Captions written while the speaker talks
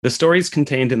The stories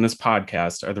contained in this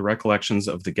podcast are the recollections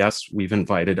of the guests we've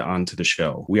invited onto the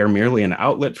show. We are merely an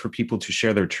outlet for people to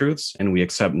share their truths, and we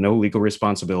accept no legal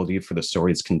responsibility for the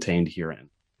stories contained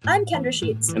herein. I'm Kendra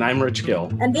Sheets. And I'm Rich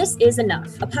Gill. And this is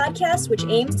Enough, a podcast which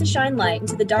aims to shine light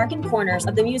into the darkened corners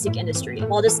of the music industry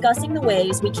while discussing the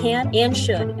ways we can and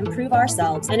should improve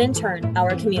ourselves and, in turn,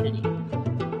 our community.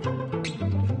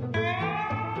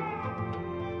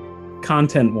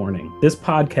 Content warning. This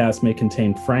podcast may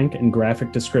contain frank and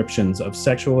graphic descriptions of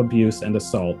sexual abuse and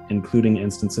assault, including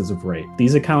instances of rape.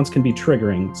 These accounts can be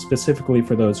triggering, specifically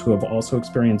for those who have also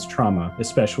experienced trauma,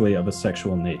 especially of a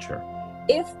sexual nature.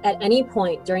 If at any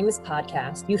point during this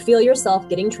podcast you feel yourself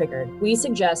getting triggered, we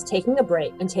suggest taking a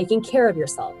break and taking care of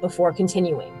yourself before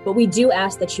continuing. But we do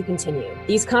ask that you continue.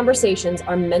 These conversations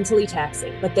are mentally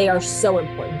taxing, but they are so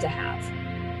important to have.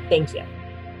 Thank you.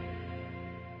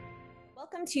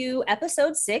 Welcome to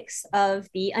episode 6 of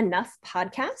the Enough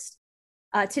podcast.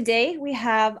 Today we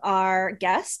have our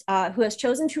guest who has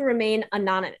chosen to remain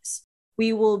anonymous.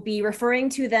 We will be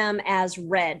referring to them as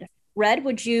Red. Red,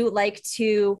 would you like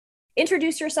to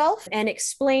introduce yourself and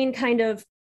explain kind of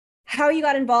how you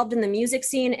got involved in the music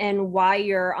scene and why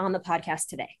you're on the podcast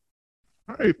today?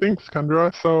 Hi, thanks,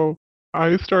 Kendra. So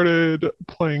I started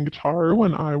playing guitar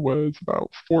when I was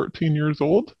about 14 years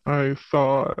old. I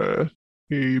saw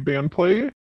a band play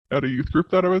at a youth group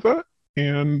that I was at,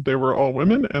 and they were all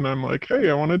women, and I'm like, hey,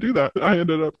 I want to do that. I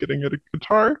ended up getting a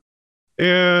guitar,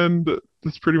 and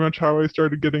that's pretty much how I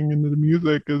started getting into the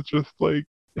music, is just like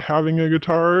having a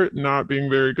guitar, not being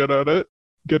very good at it,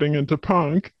 getting into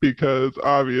punk, because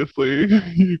obviously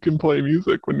you can play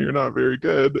music when you're not very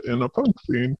good in a punk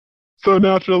scene. So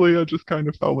naturally, I just kind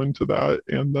of fell into that.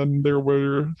 And then there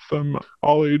were some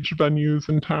all-age venues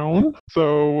in town.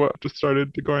 So I just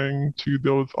started going to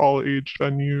those all-age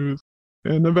venues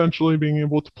and eventually being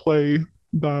able to play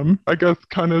them. I guess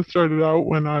kind of started out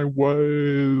when I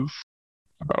was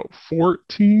about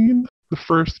 14. The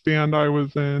first band I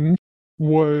was in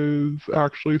was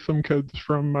actually some kids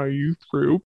from my youth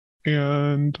group,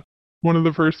 and one of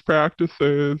the first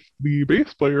practices, the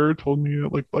bass player told me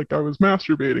like I was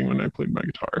masturbating when I played my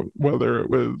guitar, whether it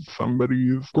was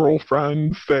somebody's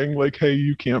girlfriend saying like, hey,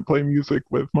 you can't play music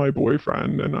with my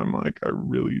boyfriend, and I'm like, I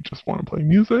really just want to play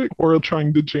music, or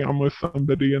trying to jam with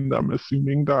somebody and them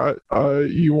assuming that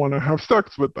you want to have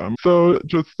sex with them. So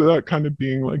just that kind of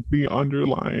being like the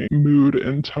underlying mood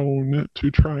and tone to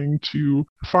trying to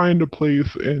find a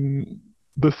place in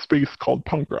the space called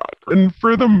punk rock. And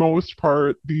for the most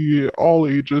part, the all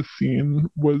ages scene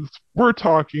was, we're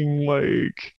talking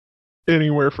like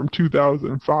anywhere from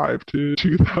 2005 to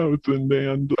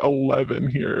 2011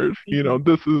 here. You know,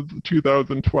 this is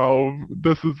 2012.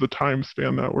 This is the time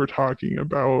span that we're talking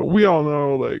about. We all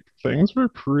know like things were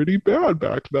pretty bad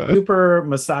back then. Super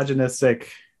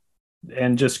misogynistic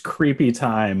and just creepy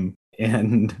time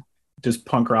in just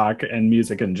punk rock and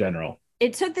music in general.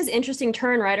 It took this interesting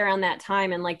turn right around that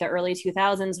time in like the early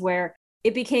 2000s where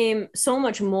it became so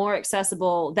much more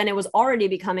accessible than it was already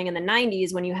becoming in the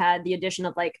 90s when you had the addition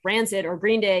of like Rancid or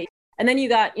Green Day. And then you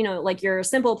got, you know, like your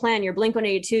Simple Plan, your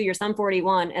Blink-182, your Sum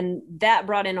 41, and that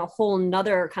brought in a whole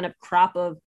nother kind of crop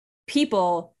of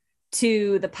people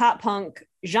to the pop punk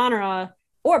genre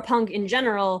or punk in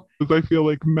general. I feel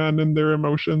like men and their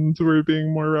emotions were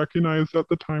being more recognized at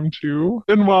the time too.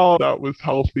 And while that was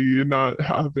healthy, not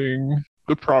having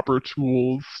the proper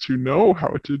tools to know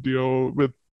how to deal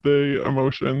with the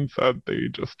emotions that they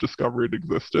just discovered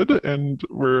existed and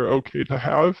were okay to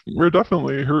have, were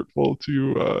definitely hurtful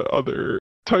to other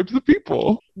types of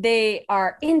people. They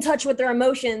are in touch with their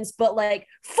emotions, but like,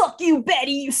 fuck you,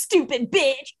 Betty, you stupid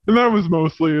bitch. And that was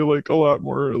mostly like a lot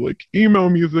more like emo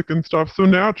music and stuff. So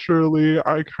naturally,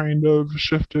 I kind of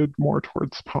shifted more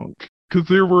towards punk because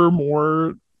there were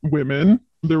more women.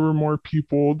 There were more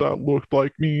people that looked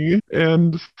like me.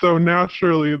 And so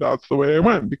naturally, that's the way I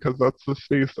went, because that's the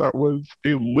space that was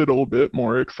a little bit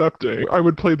more accepting. I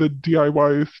would play the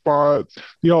DIY spots,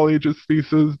 the all ages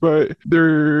spaces, but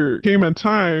there came a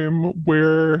time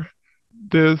where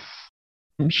this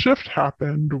shift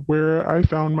happened where I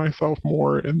found myself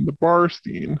more in the bar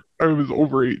scene. I was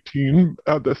over 18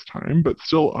 at this time, but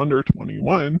still under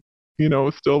 21. You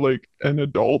know, still like an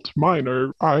adult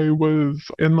minor. I was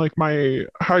in like my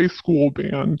high school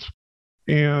band,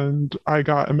 and I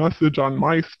got a message on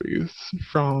MySpace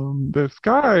from this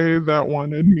guy that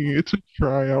wanted me to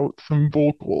try out some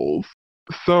vocals.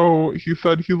 So he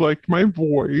said he liked my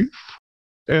voice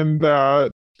and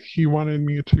that he wanted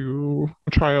me to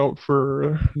try out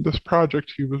for this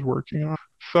project he was working on.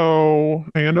 So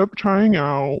I ended up trying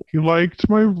out. He liked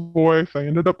my voice. I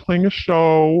ended up playing a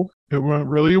show. It went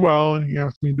really well, and he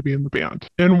asked me to be in the band.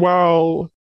 And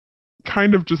while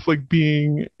kind of just like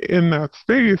being in that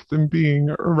space and being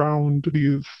around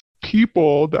these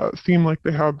people that seem like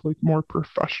they have like more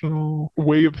professional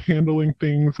way of handling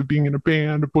things, of being in a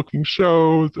band, of booking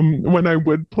shows. And when I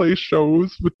would play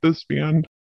shows with this band,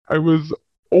 I was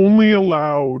only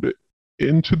allowed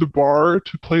into the bar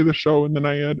to play the show, and then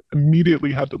I had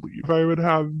immediately had to leave. I would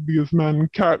have these men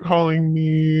catcalling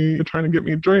me, trying to get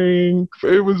me drinks.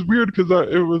 It was weird because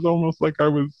it was almost like I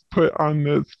was put on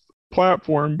this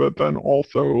platform, but then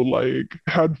also like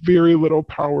had very little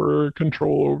power or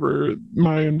control over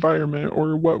my environment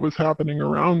or what was happening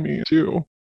around me too.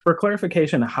 For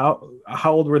clarification, how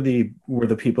old were the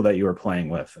people that you were playing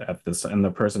with at this, and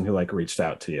the person who like reached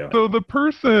out to you? So the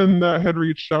person that had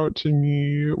reached out to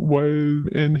me was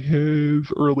in his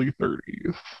early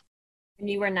 30s. And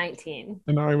you were 19.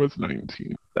 And I was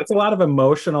 19. That's a lot of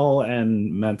emotional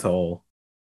and mental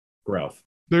growth.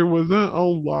 There wasn't a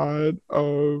lot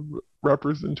of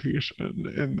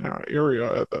representation in that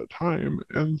area at that time.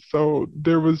 And so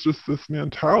there was just this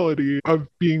mentality of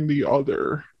being the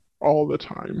other all the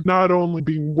time, not only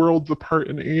being worlds apart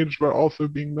in age, but also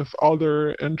being this other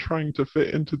and trying to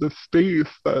fit into the space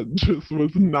that just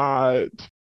was not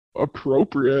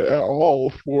appropriate at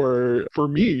all for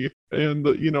me, and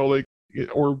like,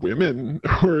 or women,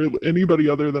 or anybody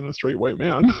other than a straight white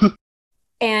man.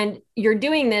 And you're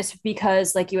doing this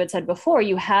because, like you had said before,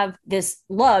 you have this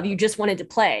love. You just wanted to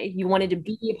play. You wanted to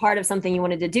be a part of something. You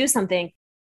wanted to do something.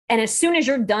 And as soon as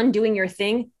you're done doing your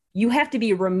thing, you have to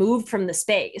be removed from the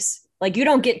space. Like, you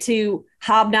don't get to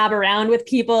hobnob around with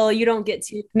people. You don't get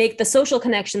to make the social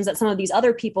connections that some of these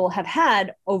other people have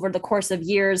had over the course of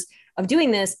years of doing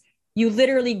this. You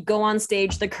literally go on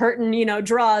stage, the curtain,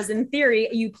 draws. In theory,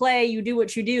 you play, you do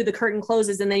what you do, the curtain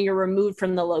closes, and then you're removed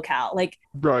from the locale. Like,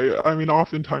 right. I mean,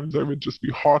 oftentimes I would just be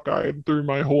hawk-eyed through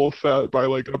my whole set by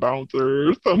like a bouncer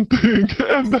or something,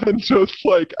 and then just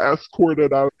like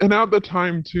escorted out. And at the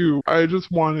time too, I just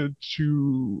wanted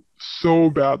to so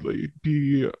badly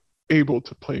be able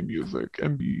to play music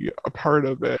and be a part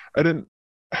of it. I didn't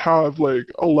have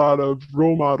like a lot of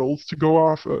role models to go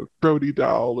off of. Brody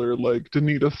Dalle or like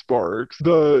Danita Sparks,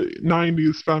 the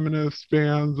 90s feminist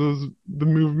bands, the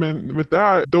movement with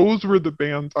that, those were the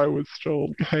bands I was still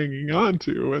hanging on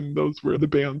to, and those were the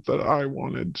bands that I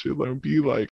wanted to be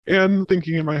like. And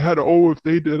thinking in my head, oh, if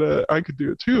they did it, I could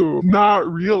do it too, not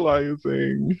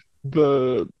realizing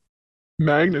the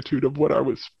magnitude of what I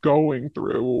was going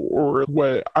through or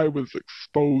what I was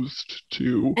exposed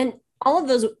to. And all of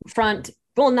those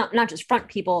not just front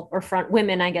people or front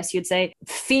women, I guess you'd say,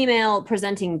 female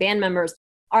presenting band members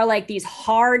are like these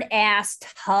hard ass,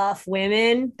 tough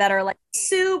women that are like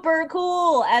super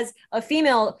cool. As a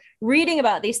female reading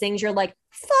about these things, you're like,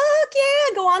 fuck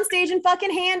yeah, go on stage and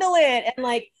fucking handle it. And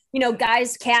like,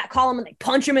 guys catcall them and they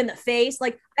punch them in the face.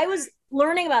 Like, I was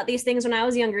learning about these things when I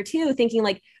was younger too, thinking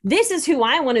like, this is who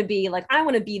I want to be. Like, I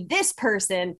want to be this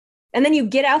person. And then you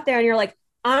get out there and you're like,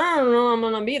 I don't know, I'm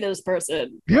gonna be this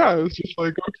person. Yeah, it's just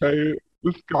like, okay,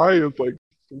 this guy is like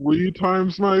 3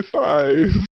 times my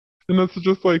size. And it's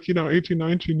just like, 18,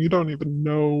 19, you don't even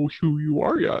know who you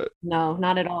are yet. No,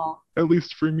 not at all. At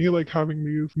least for me, like having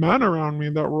these men around me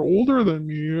that were older than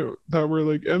me, that were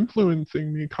like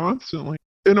influencing me constantly.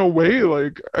 In a way,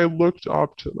 like I looked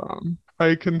up to them.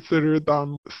 I considered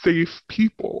them safe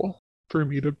people for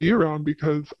me to be around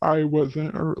because I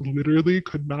wasn't, or literally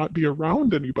could not be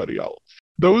around anybody else.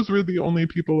 Those were the only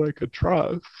people I could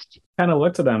trust. Kind of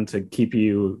look to them to keep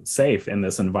you safe in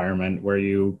this environment where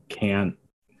you're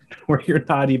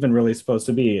not even really supposed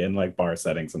to be in like bar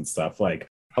settings and stuff. Like,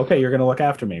 okay, you're going to look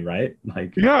after me, right?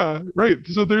 Like, yeah, right.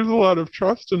 So there's a lot of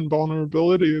trust and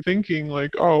vulnerability, thinking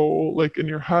like, oh, like in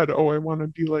your head, oh, I want to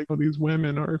be like these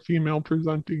women or female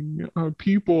presenting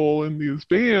people in these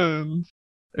bands.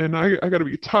 And I got to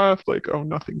be tough, like, oh,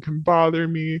 nothing can bother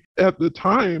me. At the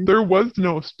time, there was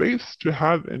no space to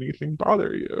have anything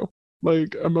bother you,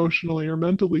 like emotionally or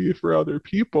mentally for other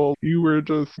people. You were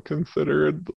just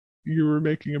considered, you were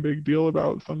making a big deal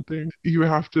about something. You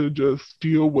have to just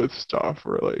deal with stuff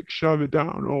or like shove it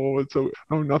down.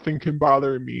 Oh, nothing can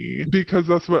bother me, because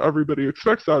that's what everybody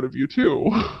expects out of you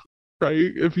too,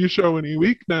 right? If you show any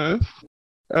weakness,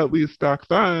 at least back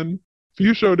then, if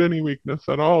you showed any weakness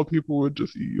at all, people would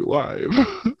just eat you alive.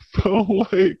 So,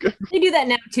 like... They do that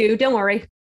now, too. Don't worry.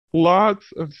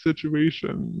 Lots of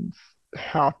situations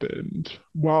happened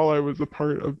while I was a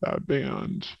part of that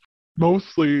band.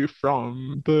 Mostly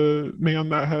from the man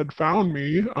that had found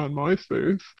me on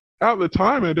MySpace. At the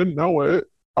time, I didn't know it.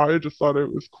 I just thought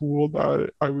it was cool that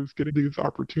I was getting these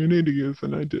opportunities,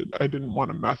 and I didn't want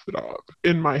to mess it up.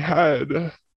 In my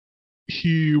head,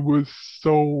 he was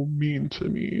so mean to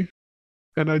me.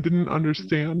 And I didn't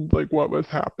understand like what was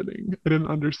happening. I didn't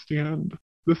understand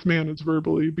this man is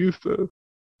verbally abusive.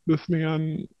 This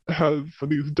man has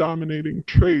these dominating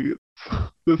traits.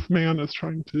 This man is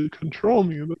trying to control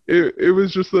me. It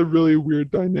was just a really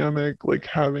weird dynamic, like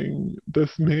having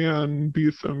this man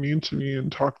be so mean to me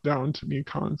and talk down to me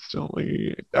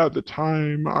constantly. At the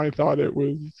time, I thought it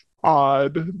was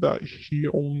odd that he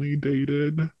only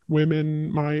dated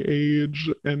women my age,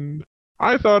 and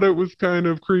I thought it was kind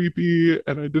of creepy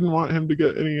and I didn't want him to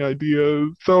get any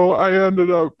ideas. So I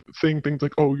ended up saying things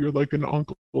like, "Oh, you're like an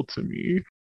uncle to me."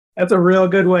 That's a real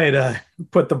good way to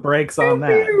put the brakes on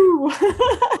that.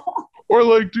 Or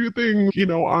like do things,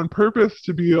 on purpose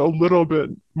to be a little bit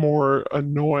more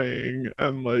annoying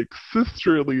and like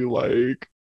sisterly, like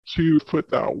to put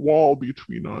that wall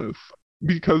between us.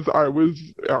 Because I was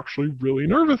actually really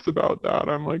nervous about that.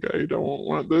 I'm like, I don't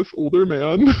want this older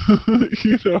man,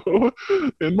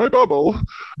 in my bubble.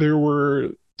 There were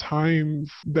times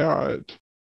that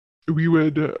we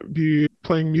would be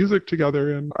playing music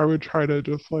together and I would try to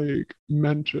just like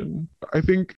mention, I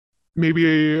think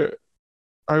maybe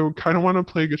I would kind of want to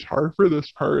play guitar for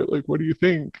this part. Like, what do you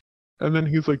think? And then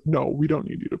he's like, no, we don't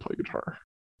need you to play guitar.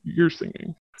 You're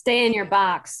singing. Stay in your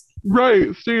box.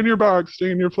 Right. Stay in your box.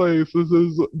 Stay in your place.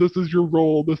 This is your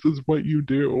role. This is what you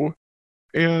do.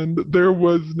 And there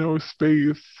was no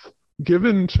space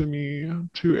given to me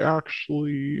to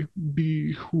actually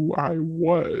be who I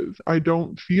was. I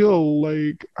don't feel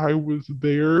like I was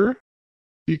there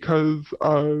because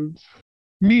of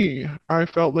me. I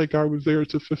felt like I was there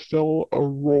to fulfill a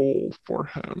role for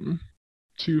him,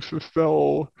 to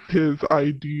fulfill his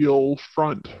ideal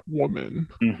front woman.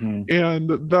 Mm-hmm.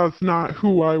 And that's not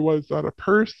who I was as a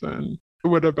person. It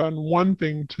would have been one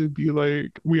thing to be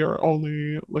like, we are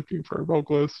only looking for a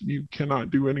vocalist, you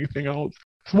cannot do anything else.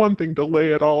 It's one thing to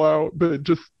lay it all out, but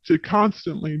just to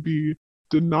constantly be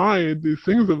denied these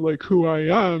things of like who I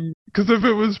am. Because if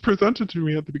it was presented to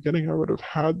me at the beginning, I would have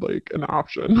had like an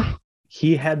option.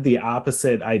 He had the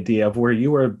opposite idea of where you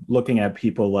were looking at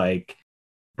people like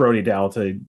Brody Dalle,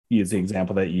 to use the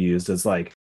example that you used, as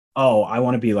like, oh, I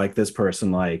want to be like this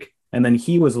person, like, and then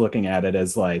he was looking at it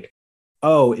as like,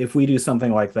 oh, if we do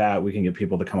something like that, we can get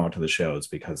people to come out to the shows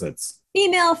because it's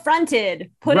female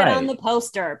fronted. Put right. It on the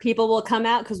poster. People will come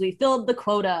out because we filled the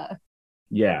quota.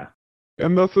 Yeah.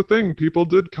 And that's the thing. People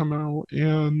did come out,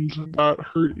 and that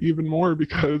hurt even more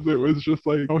because it was just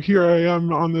like, oh, here I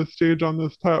am on this stage, on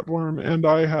this platform, and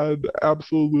I had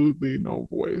absolutely no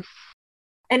voice.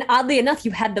 And oddly enough,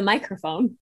 you had the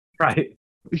microphone. Right.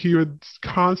 He would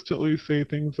constantly say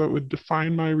things that would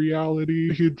define my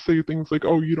reality. He'd say things like,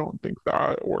 oh, you don't think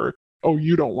that, or oh,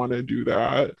 you don't want to do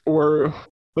that, or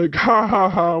like, ha ha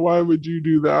ha, why would you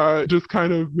do that? Just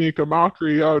kind of make a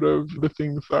mockery out of the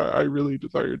things that I really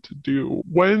desired to do.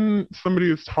 When somebody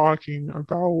is talking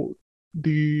about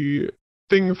the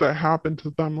things that happen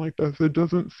to them like this, it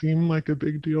doesn't seem like a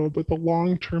big deal, but the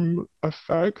long-term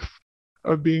effects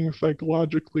of being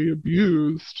psychologically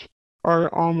abused are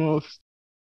almost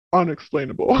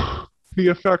unexplainable. The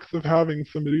effects of having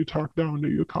somebody talk down to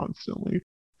you constantly,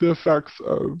 the effects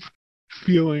of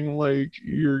feeling like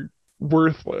you're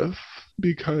worthless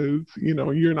because,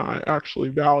 you're not actually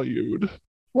valued.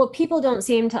 What people don't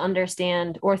seem to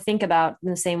understand or think about in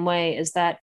the same way is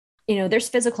that, there's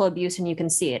physical abuse and you can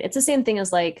see it. It's the same thing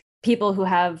as like people who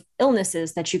have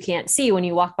illnesses that you can't see when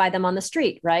you walk by them on the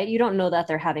street, right? You don't know that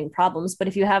they're having problems, but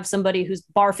if you have somebody who's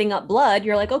barfing up blood,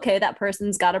 you're like, okay, that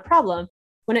person's got a problem.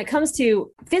 When it comes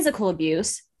to physical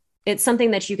abuse, it's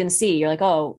something that you can see. You're like,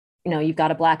 oh, you've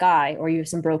got a black eye or you have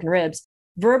some broken ribs.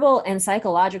 Verbal and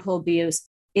psychological abuse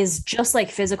is just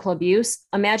like physical abuse.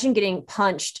 Imagine getting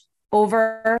punched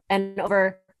over and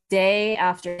over, day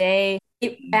after day.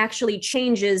 It actually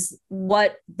changes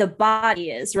what the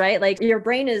body is, right? Like your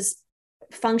brain is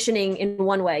functioning in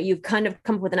one way. You've kind of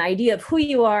come up with an idea of who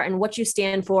you are and what you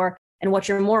stand for and what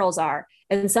your morals are.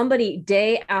 And somebody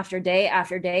day after day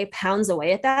after day pounds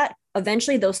away at that,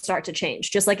 eventually those start to change.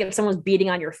 Just like if someone's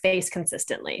beating on your face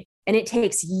consistently. And it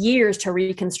takes years to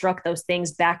reconstruct those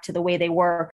things back to the way they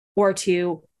were, or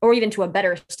even to a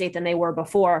better state than they were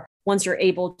before, once you're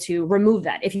able to remove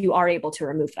that, if you are able to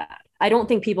remove that. I don't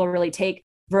think people really take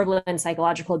verbal and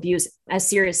psychological abuse as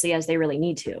seriously as they really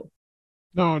need to.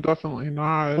 No, definitely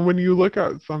not. When you look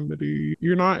at somebody,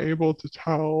 you're not able to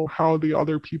tell how the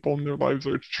other people in their lives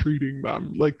are treating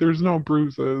them. Like there's no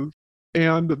bruises.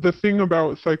 And the thing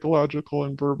about psychological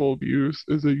and verbal abuse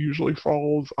is it usually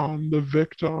falls on the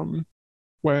victim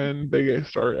when they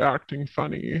start acting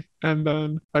funny. And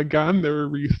then again, they're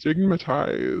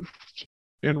re-stigmatized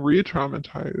and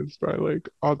re-traumatized by like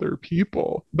other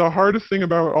people. The hardest thing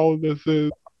about all of this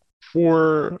is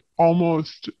for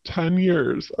almost 10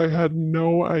 years, I had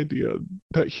no idea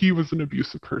that he was an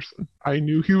abusive person. I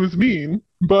knew he was mean,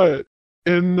 but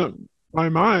in my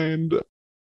mind,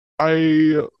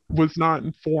 I was not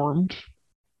informed.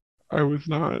 I was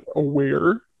not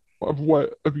aware of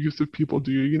what abusive people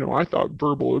do. You know, I thought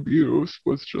verbal abuse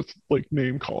was just like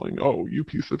name calling, oh, you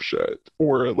piece of shit,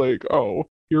 or like, oh,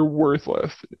 you're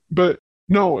worthless. But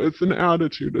no, it's an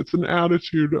attitude. It's an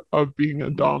attitude of being a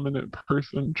dominant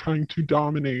person trying to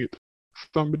dominate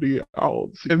somebody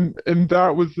else. And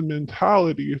that was the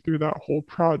mentality through that whole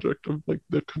project of like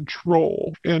the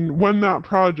control. And when that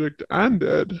project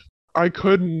ended, I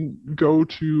couldn't go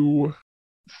to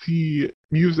see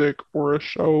music or a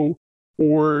show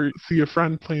or see a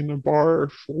friend play in a bar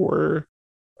for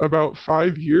about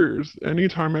 5 years.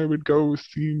 Anytime I would go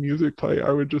see music play,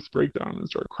 I would just break down and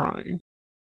start crying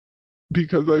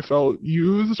because I felt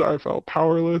used, I felt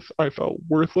powerless, I felt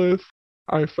worthless.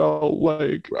 I felt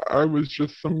like I was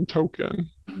just some token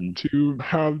to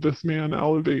have this man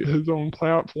elevate his own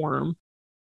platform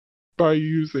by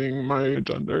using my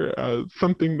gender as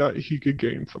something that he could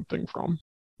gain something from.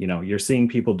 You know, you're seeing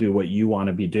people do what you want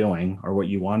to be doing or what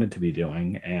you wanted to be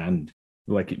doing, and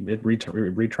like it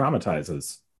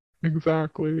re-traumatizes.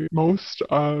 Exactly. Most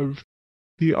of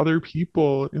the other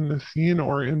people in the scene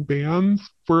or in bands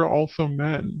were also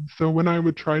men. So when I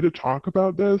would try to talk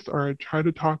about this or I'd try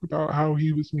to talk about how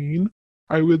he was mean,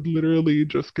 I would literally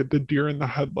just get the deer in the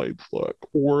headlights look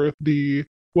or the,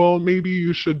 well, maybe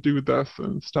you should do this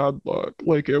instead look.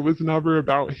 Like it was never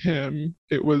about him.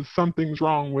 It was something's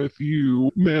wrong with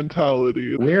you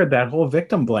mentality. Weird, that whole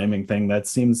victim blaming thing that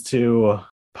seems to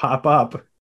pop up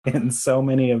in so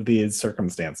many of these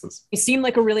circumstances. He seemed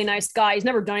like a really nice guy. He's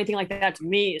never done anything like that to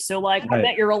me. So like, Right. I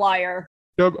bet you're a liar.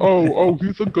 Yep. Oh,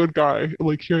 he's a good guy.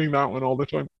 Like hearing that one all the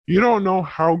time. You don't know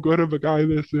how good of a guy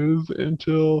this is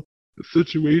until the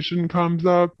situation comes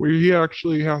up where he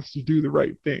actually has to do the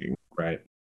right thing. Right.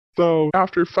 So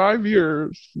after 5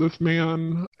 years, this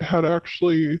man had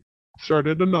actually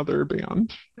started another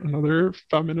band, another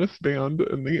feminist band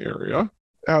in the area.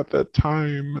 At that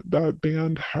time, that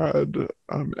band had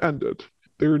ended.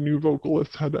 Their new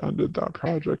vocalist had ended that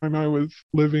project. I was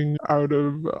living out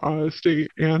of state,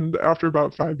 and after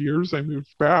about 5 years, I moved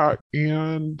back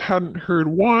and hadn't heard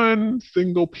one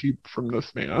single peep from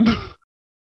this man.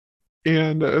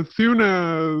 And as soon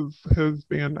as his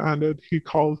band ended, he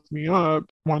calls me up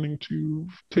wanting to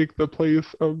take the place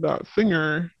of that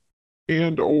singer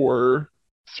and or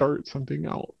start something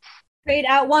else. Trade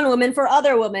out one woman for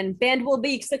other woman. Band will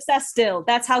be success still.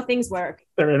 That's how things work.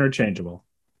 They're interchangeable.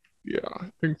 Yeah,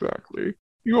 exactly.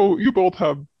 You both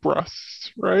have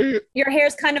breasts, right? Your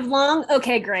hair's kind of long.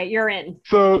 Okay, great. You're in.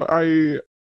 So I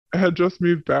had just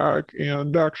moved back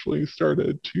and actually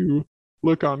started to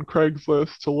look on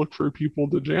Craigslist to look for people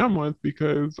to jam with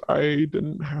because I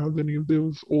didn't have any of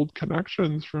those old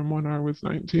connections from when I was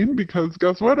 19 because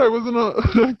guess what? I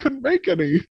couldn't make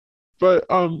any. But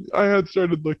I had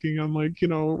started looking on like,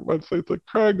 websites like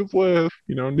Craigslist,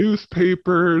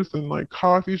 newspapers and like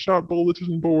coffee shop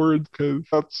bulletin boards because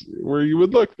that's where you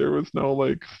would look. There was no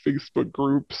like Facebook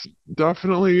groups.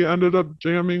 Definitely ended up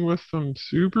jamming with some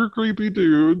super creepy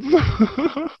dudes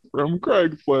from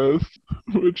Craigslist,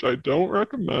 which I don't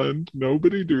recommend.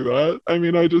 Nobody do that. I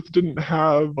mean, I just didn't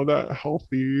have that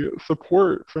healthy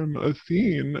support from a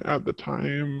scene at the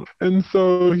time. And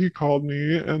so he called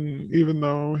me, and even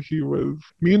though he was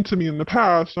mean to me in the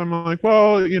past, I'm like,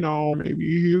 well,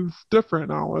 maybe he's different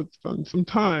now. Let's spend some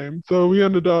time. So we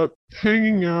ended up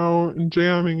hanging out and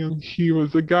jamming, and he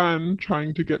was again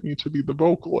trying to get me to be the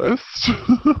vocalist.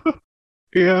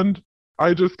 And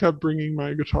I just kept bringing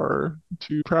my guitar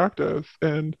to practice,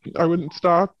 and I wouldn't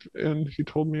stop, and he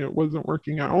told me it wasn't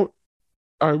working out.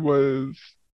 I was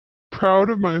proud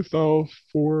of myself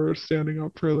for standing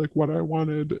up for like what I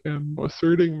wanted and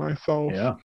asserting myself.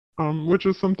 Yeah. Which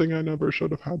is something I never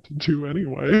should have had to do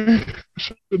anyway.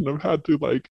 Shouldn't have had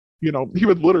to he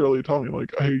would literally tell me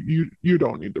like, hey, you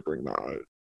don't need to bring that.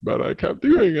 But I kept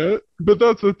doing it. But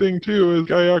that's the thing too,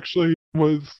 is I actually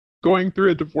was going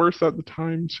through a divorce at the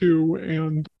time too,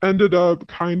 and ended up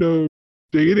kind of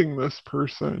dating this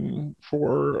person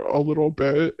for a little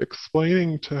bit,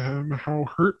 explaining to him how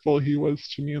hurtful he was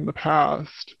to me in the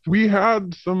past. We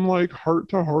had some like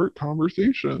heart-to-heart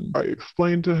conversation. I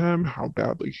explained to him how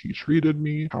badly he treated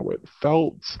me, how it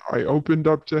felt. I opened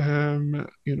up to him,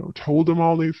 told him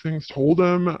all these things, told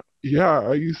him, yeah,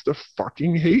 I used to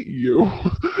fucking hate you.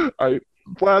 I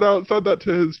flat out said that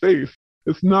to his face.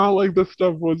 It's not like this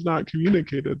stuff was not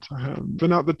communicated to him.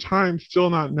 But at the time, still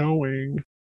not knowing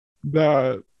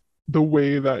that the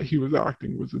way that he was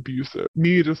acting was abusive.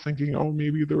 Me just thinking, oh,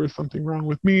 maybe there was something wrong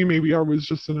with me. Maybe I was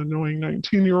just an annoying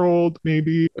 19-year-old.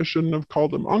 Maybe I shouldn't have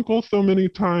called him uncle so many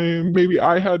times. Maybe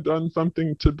I had done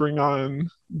something to bring on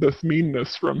this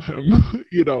meanness from him,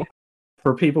 you know.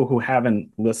 For people who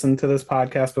haven't listened to this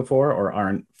podcast before or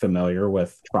aren't familiar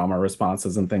with trauma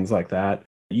responses and things like that,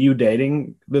 you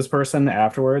dating this person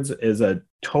afterwards is a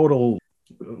total,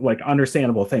 like,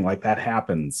 understandable thing. Like, that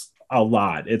happens a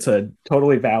lot. It's a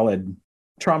totally valid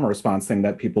trauma response thing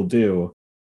that people do,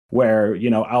 where, you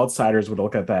know, outsiders would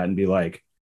look at that and be like,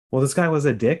 well, this guy was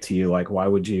a dick to you. Like, why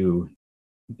would you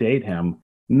date him?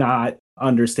 Not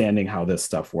understanding how this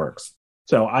stuff works.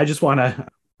 So I just want to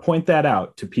point that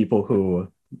out to people who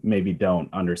maybe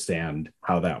don't understand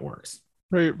how that works.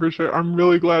 Right, for sure. I'm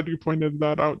really glad you pointed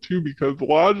that out too, because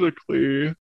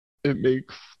logically it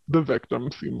makes the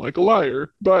victim seem like a liar.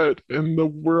 But in the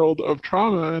world of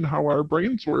trauma and how our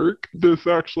brains work, this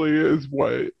actually is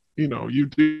what, you know, you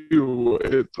do.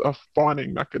 It's a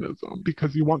fawning mechanism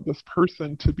because you want this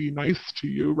person to be nice to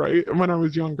you, right? And when I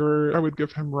was younger, I would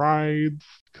give him rides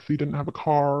because he didn't have a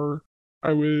car.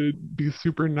 I would be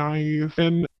super nice.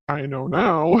 And I know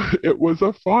now it was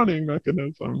a fawning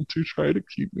mechanism to try to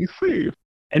keep me safe.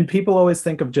 And people always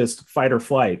think of just fight or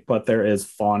flight, but there is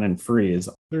fawn and freeze.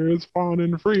 There is fawn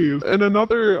and freeze. And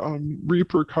another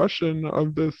repercussion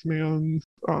of this man's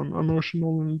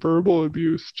emotional and verbal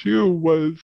abuse too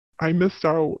was I missed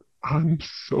out on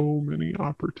so many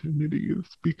opportunities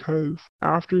because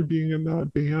after being in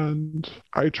that band,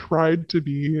 I tried to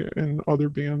be in other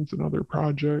bands and other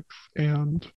projects.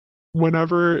 And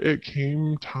whenever it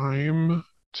came time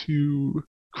to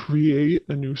create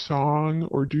a new song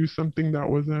or do something that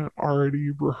wasn't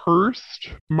already rehearsed,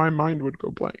 my mind would go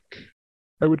blank.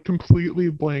 I would completely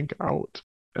blank out.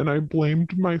 And I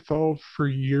blamed myself for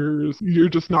years. You're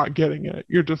just not getting it.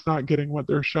 You're just not getting what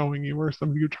they're showing you, or some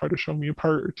of you try to show me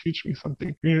apart or teach me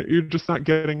something. You're just not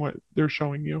getting what they're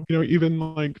showing you. You know, even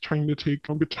like trying to take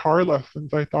guitar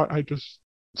lessons, I thought I just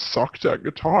sucked at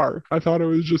guitar. I thought I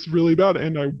was just really bad,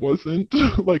 and I wasn't.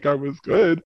 Like, I was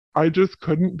good. I just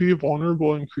couldn't be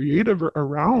vulnerable and creative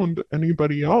around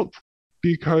anybody else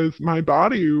because my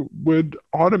body would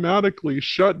automatically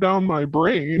shut down my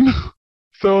brain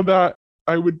so that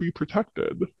I would be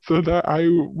protected, so that I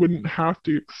wouldn't have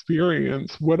to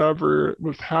experience whatever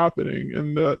was happening.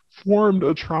 And that formed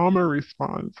a trauma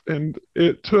response. And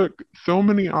it took so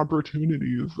many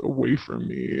opportunities away from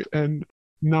me. And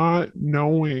not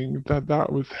knowing that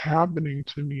that was happening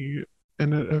to me,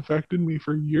 and it affected me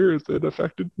for years. It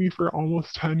affected me for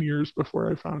almost 10 years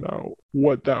before I found out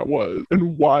what that was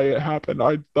and why it happened.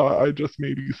 I thought I just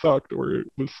maybe sucked, or it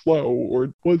was slow,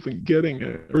 or wasn't getting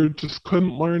it, or just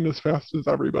couldn't learn as fast as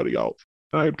everybody else.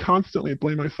 And I'd constantly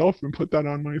blame myself and put that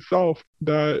on myself,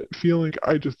 that feeling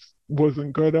I just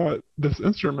wasn't good at this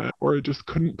instrument, or I just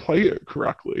couldn't play it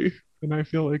correctly. And I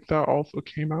feel like that also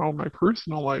came out in my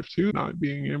personal life too, not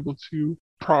being able to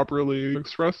properly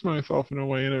express myself in a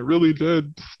way, and it really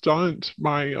did stunt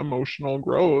my emotional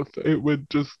growth. It would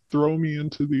just throw me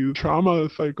into these trauma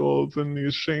cycles and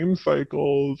these shame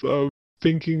cycles of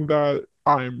thinking that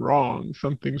I'm wrong,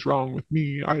 something's wrong with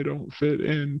me, I don't fit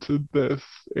into this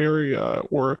area,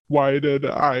 or why did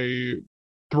I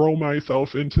throw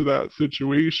myself into that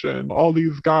situation? All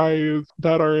these guys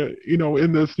that are, you know,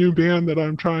 in this new band that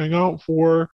I'm trying out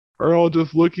for are all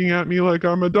just looking at me like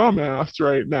I'm a dumbass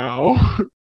right now.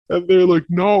 And they're like,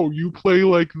 no, you play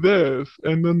like this.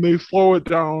 And then they slow it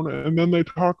down, and then they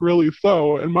talk really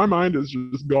slow. And my mind is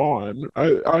just gone.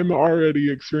 I'm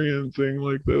already experiencing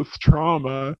like this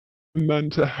trauma. And then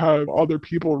to have other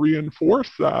people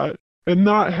reinforce that, and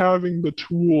not having the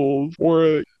tools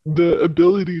or the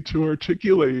ability to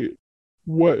articulate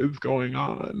what is going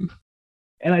on.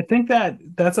 And I think that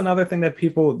that's another thing that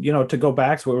people, you know, to go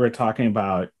back to what we were talking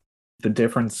about, the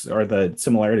difference or the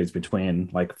similarities between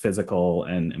like physical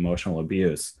and emotional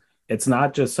abuse. It's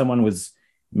not just someone was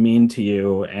mean to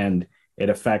you and it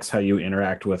affects how you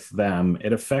interact with them.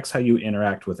 It affects how you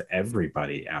interact with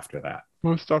everybody after that.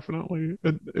 Most definitely.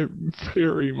 It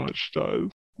very much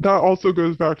does. That also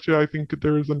goes back to, I think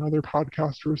there was another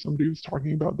podcast where somebody was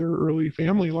talking about their early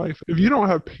family life. If you don't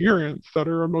have parents that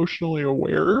are emotionally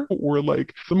aware, or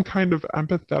like some kind of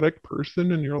empathetic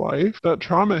person in your life, that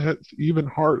trauma hits even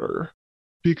harder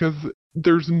because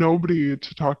there's nobody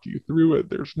to talk you through it.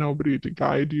 There's nobody to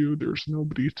guide you. There's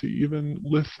nobody to even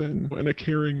listen in a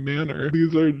caring manner.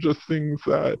 These are just things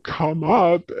that come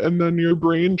up, and then your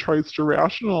brain tries to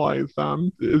rationalize them.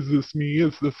 Is this me?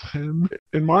 Is this him?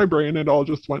 In my brain, it all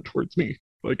just went towards me.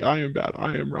 Like, I am bad.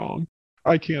 I am wrong.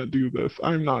 I can't do this.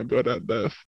 I'm not good at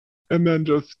this. and then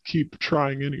just keep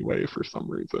trying anyway for some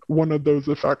reason. One of those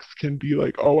effects can be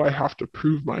like, oh, I have to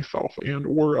prove myself and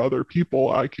or other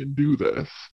people I can do this,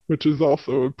 which is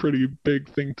also a pretty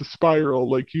big thing to spiral.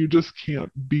 Like, you just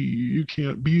can't be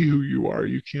who you are.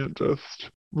 You can't just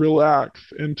relax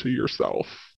into yourself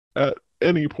at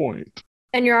any point.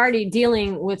 And you're already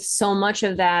dealing with so much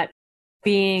of that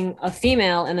being a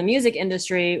female in the music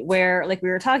industry, where, like we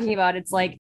were talking about, it's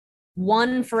like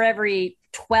one for every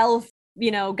 12,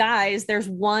 guys, there's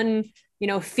one,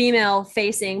 female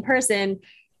facing person,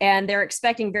 and they're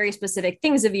expecting very specific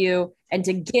things of you. And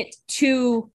to get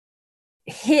to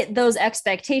hit those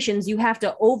expectations, you have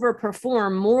to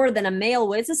overperform more than a male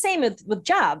would. It's the same with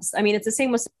jobs. I mean, it's the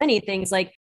same with so many things.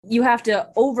 Like, you have to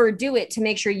overdo it to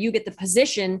make sure you get the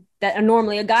position that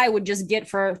normally a guy would just get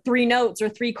for 3 notes or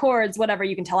 3 chords, whatever.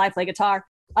 You can tell I play guitar.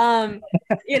 They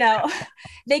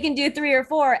can do 3 or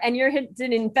 4, and you're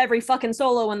hitting in every fucking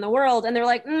solo in the world, and they're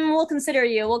like, we'll consider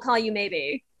you, we'll call you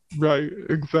maybe. Right,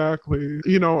 exactly.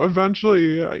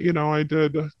 Eventually, I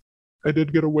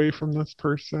did get away from this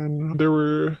person. There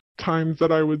were times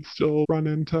that I would still run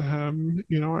into him.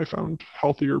 I found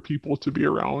healthier people to be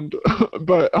around.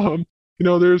 But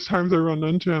there's times I run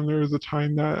into him. There was a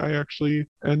time that I actually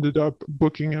ended up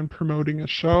booking and promoting a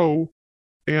show,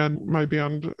 and my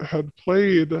band had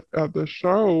played at the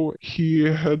show. He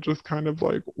had just kind of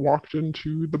like walked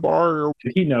into the bar.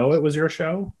 Did he know it was your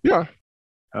show? Yeah.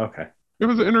 Okay. It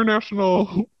was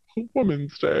International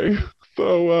Women's Day.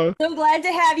 So glad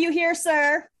to have you here,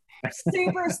 sir.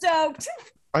 Super stoked.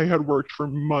 I had worked for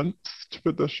months to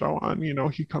put the show on.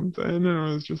 He comes in, and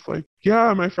I was just like,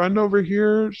 yeah, my friend over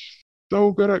here, she's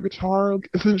so good at guitar.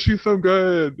 Isn't she so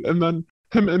good? And then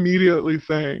him immediately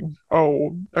saying,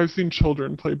 oh, I've seen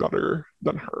children play better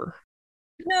than her.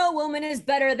 No woman is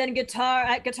better at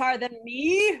guitar than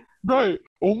me. Right.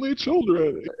 Only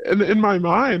children. And in my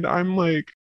mind, I'm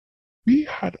like, we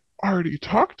had already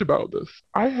talked about this.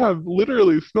 I have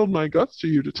literally spilled my guts to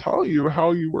you to tell you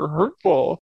how you were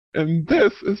hurtful. And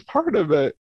this is part of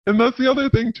it. And that's the other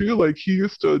thing too. Like, he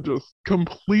used to just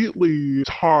completely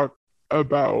talk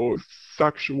about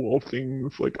sexual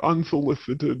things, like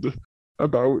unsolicited,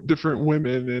 about different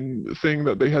women, and saying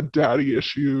that they had daddy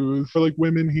issues. For like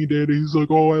women he did, he's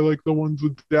like, oh, I like the ones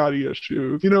with daddy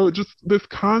issues. Just this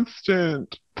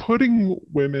constant putting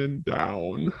women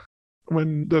down.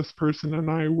 When this person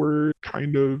and I were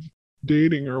kind of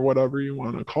dating, or whatever you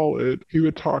want to call it, he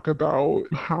would talk about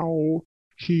how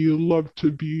he loved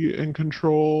to be in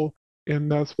control, and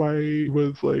that's why he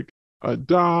was like a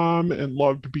dom and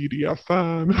loved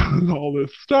BDSM and all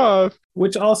this stuff.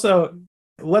 Which also,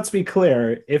 let's be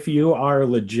clear, if you are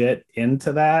legit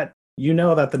into that,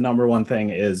 that the number one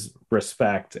thing is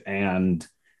respect and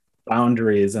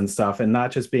boundaries and stuff, and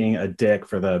not just being a dick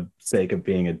for the sake of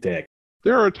being a dick.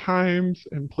 There are times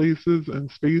and places and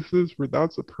spaces where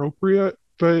that's appropriate,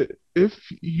 but if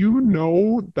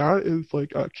that is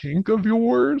like a kink of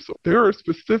yours, there are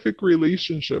specific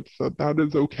relationships that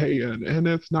is okay in, and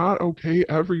it's not okay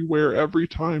everywhere, every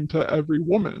time, to every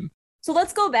woman. So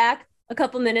let's go back a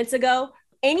couple minutes ago.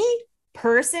 Any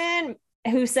person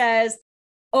who says,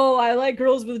 oh, I like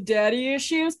girls with daddy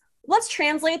issues, let's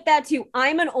translate that to,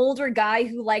 I'm an older guy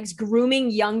who likes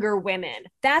grooming younger women.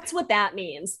 That's what that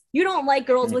means. You don't like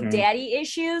girls with daddy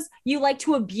issues. You like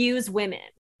to abuse women.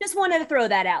 Just wanted to throw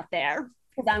that out there,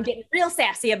 because I'm getting real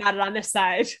sassy about it on this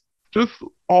side. Just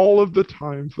all of the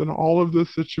times and all of the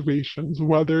situations,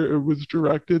 whether it was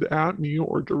directed at me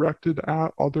or directed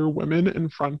at other women in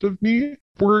front of me,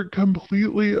 were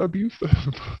completely abusive.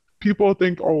 People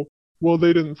think, oh, well,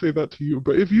 they didn't say that to you.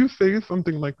 But if you say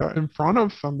something like that in front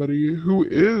of somebody who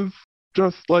is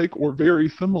just like or very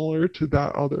similar to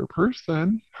that other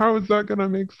person, how is that going to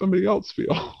make somebody else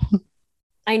feel?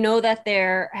 I know that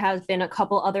there has been a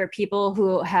couple other people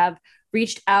who have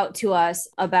reached out to us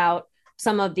about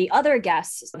some of the other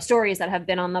guests' stories that have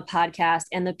been on the podcast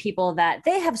and the people that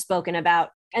they have spoken about.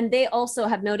 And they also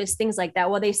have noticed things like that.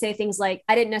 Well, they say things like,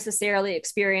 I didn't necessarily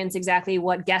experience exactly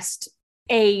what guest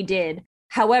A did.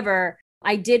 However,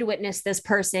 I did witness this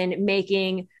person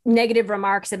making negative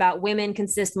remarks about women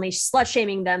consistently, slut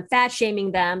shaming them, fat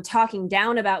shaming them, talking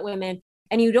down about women.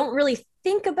 And you don't really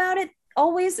think about it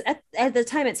always at the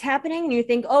time it's happening. And you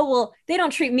think, oh, well, they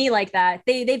don't treat me like that.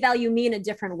 They value me in a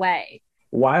different way.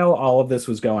 While all of this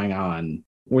was going on,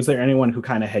 was there anyone who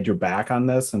kind of had your back on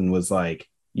this and was like,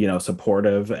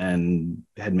 supportive and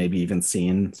had maybe even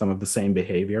seen some of the same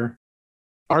behavior?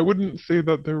 I wouldn't say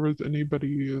that there was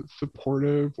anybody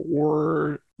supportive,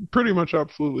 or pretty much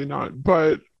absolutely not.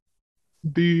 But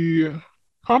the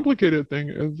complicated thing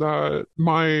is that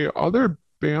my other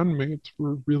bandmates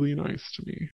were really nice to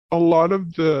me. a lot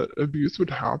of the abuse would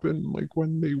happen like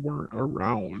when they weren't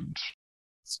around.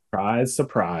 Surprise,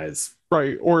 surprise.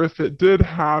 Right. Or if it did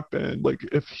happen, like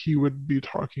if he would be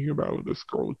talking about this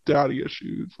girl's daddy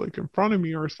issues, like in front of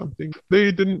me or something,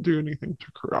 they didn't do anything to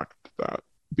correct that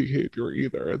behavior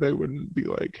either. They wouldn't be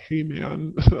like, hey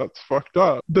man, that's fucked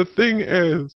up. The thing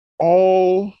is,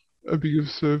 all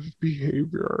abusive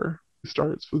behavior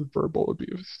starts with verbal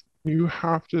abuse. You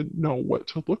have to know what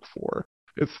to look for.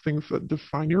 It's things that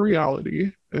define your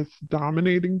reality. It's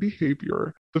dominating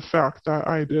behavior. The fact that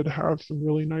I did have some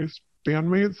really nice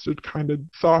bandmates did kind of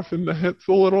soften the hits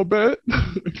a little bit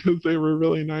because they were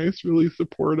really nice, really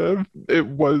supportive. It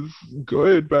was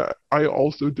good, but I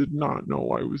also did not know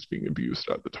I was being abused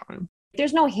at the time.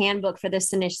 There's no handbook for this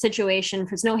situation.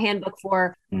 There's no handbook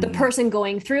for the person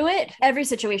going through it. Every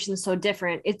situation is so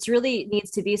different. It really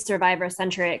needs to be survivor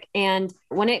centric. And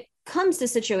when it comes to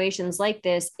situations like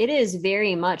this, it is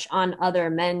very much on other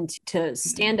men to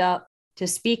stand up, to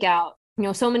speak out. You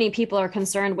know, so many people are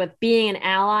concerned with being an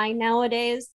ally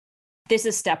nowadays. This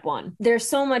is step one. There's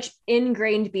so much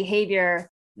ingrained behavior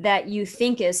that you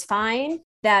think is fine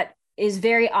that is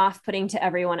very off-putting to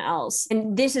everyone else.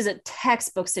 And this is a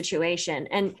textbook situation.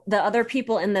 And the other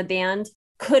people in the band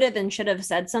could have and should have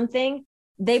said something.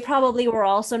 They probably were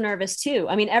also nervous too.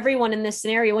 I mean, everyone in this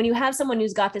scenario, when you have someone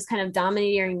who's got this kind of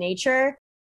domineering nature,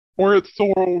 or it's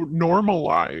so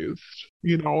normalized,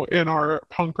 you know, in our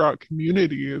punk rock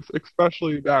communities,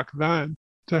 especially back then,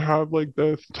 to have like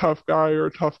this tough guy or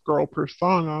tough girl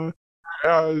persona,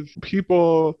 as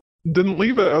people didn't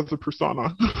leave it as a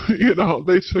persona. You know,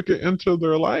 they took it into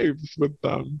their lives with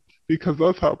them because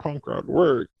that's how punk rock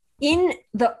worked. In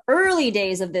the early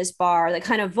days of this bar, the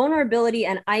kind of vulnerability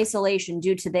and isolation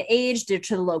due to the age, due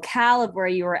to the locale of where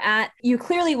you were at, you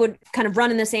clearly would kind of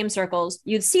run in the same circles.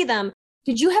 You'd see them.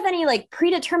 Did you have any like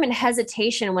predetermined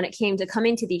hesitation when it came to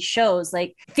coming to these shows,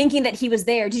 like thinking that he was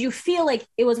there? Did you feel like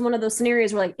it was one of those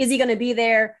scenarios where like, is he going to be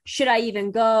there? Should I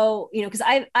even go? You know,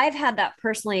 because I've had that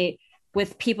personally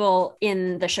with people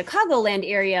in the Chicagoland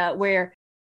area where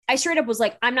I straight up was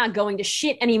like, I'm not going to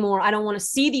shit anymore. I don't want to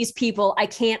see these people. I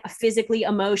can't physically,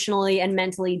 emotionally, and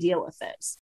mentally deal with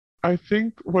this. I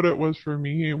think what it was for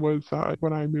me was that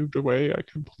when I moved away, I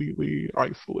completely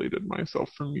isolated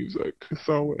myself from music.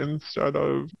 So instead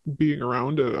of being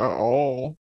around it at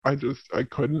all, I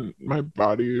couldn't. My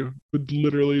body would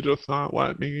literally just not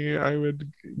let me. I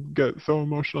would get so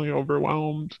emotionally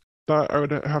overwhelmed that I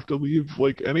would have to leave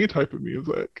like any type of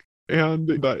music. And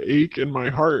that ache in my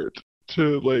heart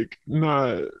to like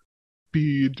not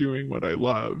be doing what I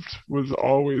loved was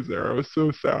always there. I was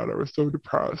so sad. I was so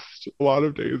depressed. A lot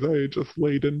of days I just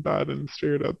laid in bed and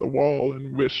stared at the wall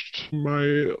and wished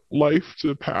my life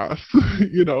to pass.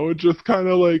 You know, just kind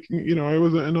of like, you know, I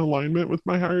wasn't in alignment with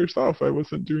my higher self. I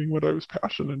wasn't doing what I was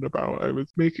passionate about. I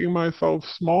was making myself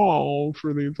small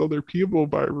for these other people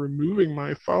by removing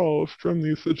myself from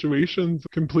these situations,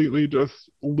 completely just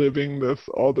living this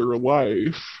other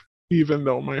life, even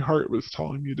though my heart was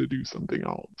telling me to do something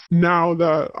else. Now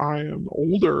that I am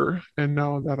older, and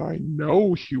now that I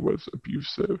know he was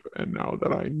abusive, and now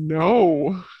that I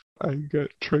know I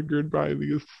get triggered by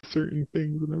these certain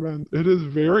things and events, it is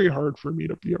very hard for me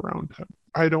to be around him.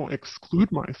 I don't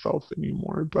exclude myself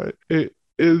anymore, but it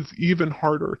is even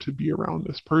harder to be around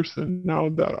this person now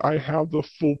that I have the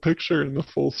full picture and the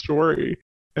full story.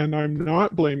 And I'm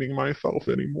not blaming myself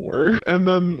anymore. And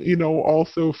then, you know,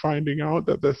 also finding out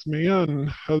that this man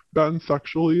has been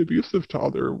sexually abusive to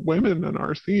other women in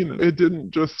our scene. It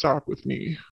didn't just stop with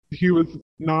me. He was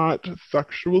not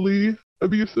sexually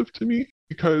abusive to me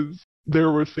because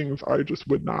there were things I just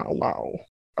would not allow.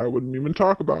 I wouldn't even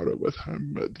talk about it with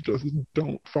him. Just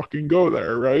don't fucking go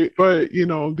there, right? But, you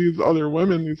know, these other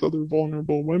women, these other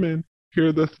vulnerable women,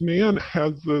 here this man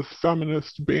has this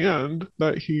feminist band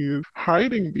that he's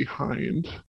hiding behind.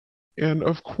 And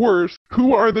of course,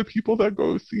 who are the people that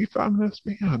go see feminist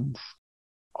bands?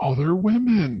 Other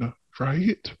women,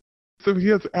 right? So he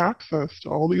has access to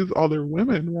all these other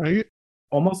women, right?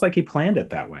 Almost like he planned it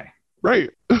that way.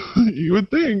 Right. You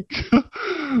would think.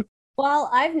 Well,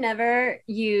 I've never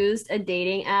used a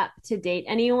dating app to date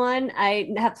anyone. I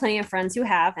have plenty of friends who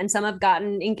have, and some have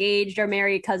gotten engaged or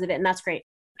married because of it, and that's great.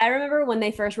 I remember when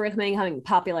they first were becoming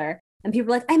popular and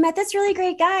people were like, I met this really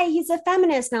great guy. He's a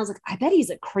feminist. And I was like, I bet he's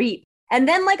a creep. And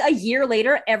then like a year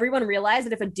later, everyone realized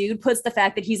that if a dude puts the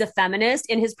fact that he's a feminist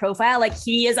in his profile, like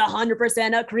he is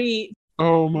 100% a creep.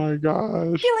 Oh my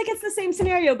gosh. I feel like it's the same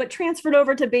scenario, but transferred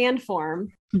over to band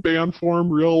form. Band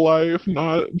form, real life,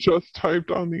 not just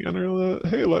typed on the internet.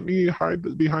 Hey, let me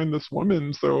hide behind this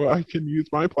woman so I can use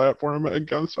my platform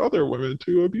against other women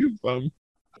to abuse them.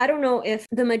 I don't know if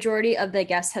the majority of the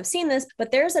guests have seen this,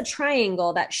 but there's a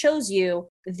triangle that shows you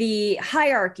the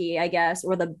hierarchy, I guess,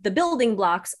 or the building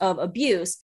blocks of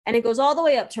abuse. And it goes all the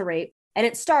way up to rape. And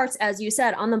it starts, as you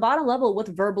said, on the bottom level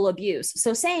with verbal abuse.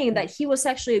 So saying that he was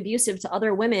sexually abusive to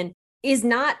other women is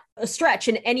not a stretch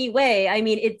in any way. I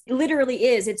mean, it literally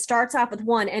is. It starts off with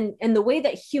one. And the way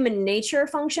that human nature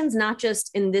functions, not just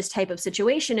in this type of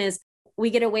situation, is we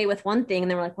get away with one thing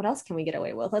and then we're like, what else can we get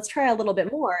away with? Let's try a little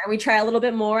bit more. And we try a little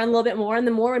bit more and a little bit more. And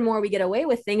the more and more we get away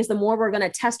with things, the more we're going to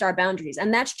test our boundaries.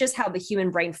 And that's just how the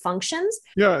human brain functions.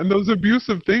 Yeah. And those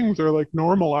abusive things are like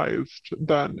normalized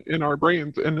then in our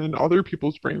brains and in other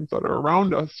people's brains that are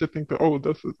around us to think that, oh,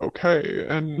 this is okay.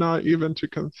 And not even to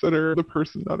consider the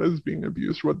person that is being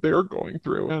abused, what they're going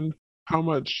through and how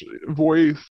much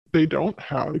voice they don't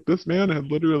have. Like, this man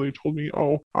had literally told me,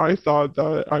 oh, I thought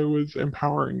that I was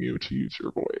empowering you to use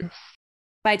your voice.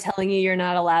 By telling you you're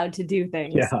not allowed to do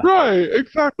things. Yeah. Right,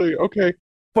 exactly. Okay.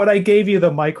 But I gave you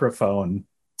the microphone.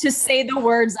 To say the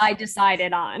words I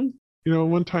decided on. You know,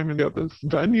 one time at this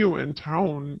venue in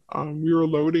town, we were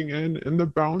loading in and the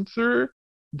bouncer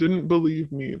didn't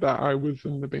believe me that I was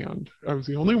in the band. I was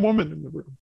the only woman in the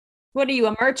room. What are you,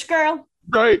 a merch girl?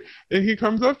 Right. And he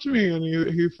comes up to me and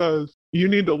he says, you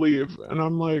need to leave. And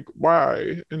I'm like,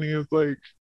 why? And he is like,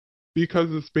 because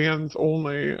this band's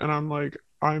only. And I'm like,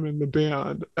 I'm in the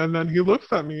band. And then he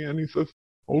looks at me and he says,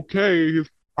 okay,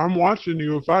 I'm watching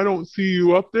you. If I don't see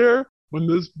you up there when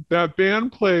that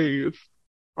band plays,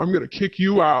 I'm going to kick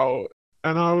you out.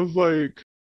 And I was like,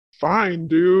 fine,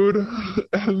 dude.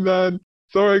 And then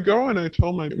so I go and I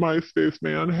tell my MySpace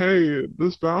man, hey,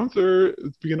 this bouncer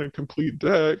is being a complete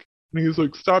dick. And he's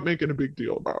like, stop making a big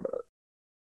deal about it.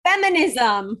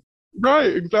 Feminism.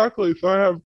 Right, exactly. So I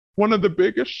have one of the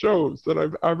biggest shows that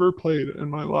I've ever played in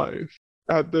my life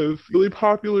at this really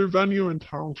popular venue in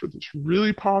town for this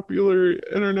really popular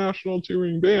international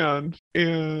touring band.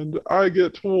 And I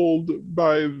get told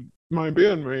by my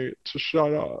bandmate to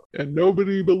shut up. And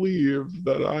nobody believes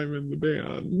that I'm in the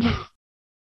band.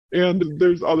 And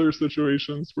there's other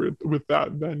situations with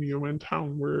that venue in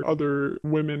town where other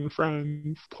women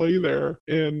friends play there.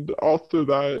 And also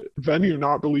that venue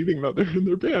not believing that they're in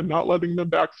their band, not letting them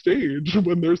backstage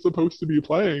when they're supposed to be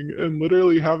playing, and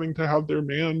literally having to have their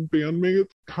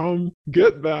bandmates come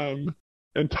get them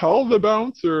and tell the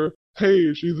bouncer,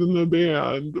 hey, she's in the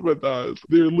band with us.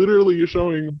 They're literally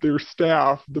showing their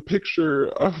staff the picture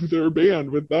of their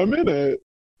band with them in it,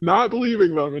 not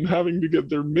believing them and having to get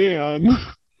their man.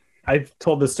 I've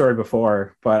told this story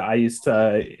before, but I used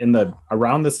to,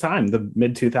 around this time, the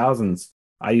mid 2000s,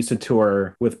 I used to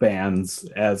tour with bands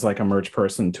as like a merch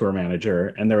person, tour manager.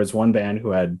 And there was one band who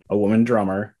had a woman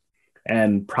drummer,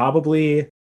 and probably,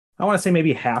 I want to say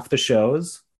maybe half the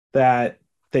shows that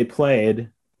they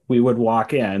played, we would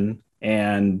walk in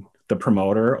and the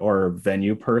promoter or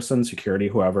venue person, security,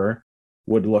 whoever,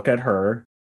 would look at her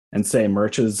and say,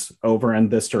 merch is over in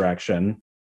this direction.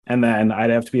 And then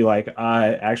I'd have to be like,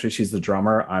 actually, she's the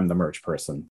drummer. I'm the merch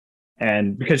person.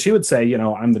 And because she would say,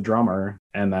 I'm the drummer.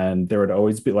 And then there would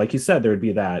always be, like you said, there would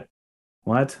be that,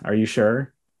 what? Are you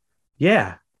sure?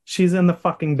 Yeah, she's in the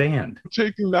fucking band.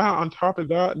 Taking that on top of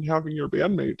that and having your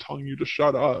bandmate telling you to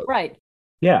shut up. Right.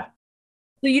 Yeah.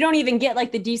 So you don't even get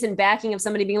like the decent backing of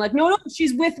somebody being like, no,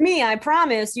 she's with me. I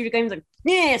promise. You're kind of like,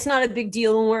 yeah, it's not a big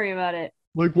deal. Don't worry about it.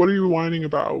 Like, what are you whining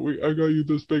about? I got you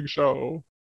this big show.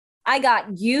 I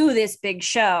got you this big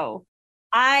show.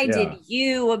 I did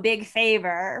you a big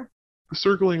favor.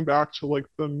 Circling back to like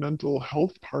the mental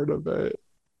health part of it,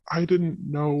 I didn't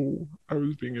know I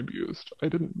was being abused. I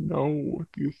didn't know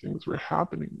these things were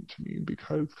happening to me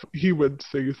because he would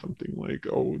say something like,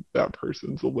 oh, that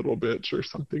person's a little bitch or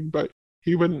something, but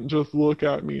he wouldn't just look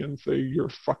at me and say, you're a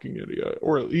fucking idiot.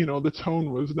 Or, the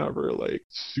tone was never like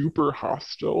super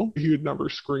hostile. He would never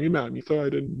scream at me. So I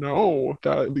didn't know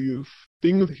that these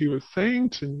things he was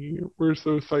saying to me were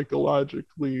so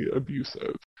psychologically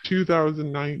abusive.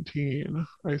 2019,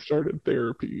 I started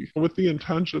therapy with the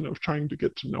intention of trying to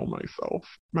get to know myself.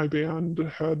 My band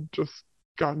had just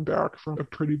gotten back from a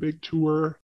pretty big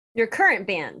tour. Your current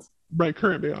band? My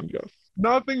current band, yes.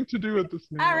 Nothing to do with this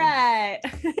new All right.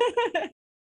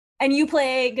 And you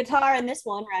play guitar in this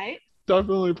one, right?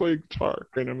 Definitely play guitar.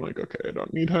 And I'm like, okay, I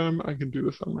don't need him. I can do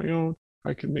this on my own.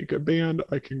 I can make a band.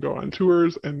 I can go on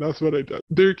tours. And that's what I did.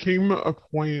 There came a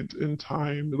point in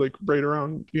time, like right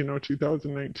around,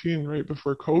 2019, right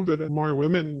before COVID, and more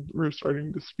women were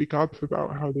starting to speak up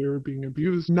about how they were being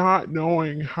abused, not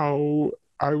knowing how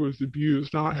I was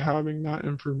abused, not having that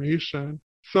information.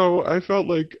 So I felt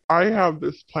like I have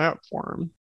this platform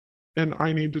and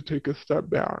I need to take a step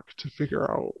back to figure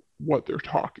out what they're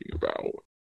talking about.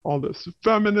 all this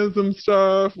feminism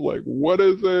stuff. Like, what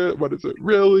is it? What is it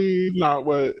really? Not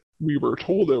what we were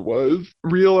told it was.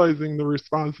 Realizing the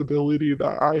responsibility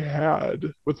that I had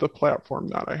with the platform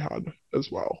that I had as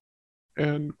well.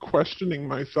 And questioning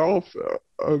myself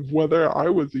of whether I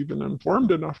was even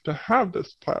informed enough to have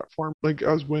this platform, like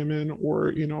as women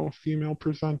or, female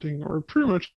presenting or pretty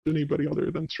much anybody other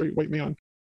than straight white man.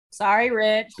 Sorry,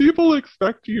 Rich. People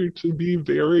expect you to be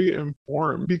very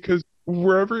informed because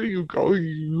wherever you go,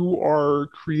 you are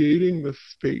creating this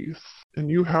space and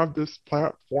you have this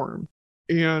platform.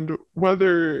 And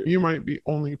whether you might be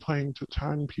only playing to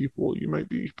 10 people, you might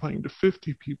be playing to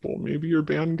 50 people, maybe your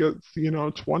band gets,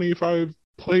 25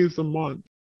 plays a month,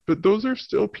 but those are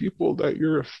still people that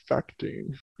you're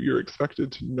affecting. You're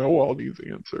expected to know all these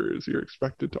answers. You're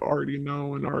expected to already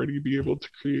know and already be able to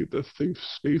create this safe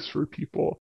space for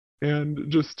people. And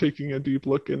just taking a deep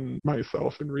look in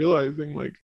myself and realizing,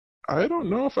 like, I don't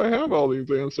know if I have all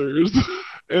these answers.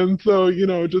 And so,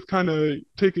 just kind of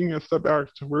taking a step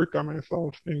back to work on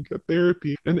myself and get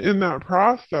therapy. And in that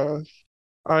process,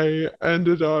 I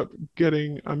ended up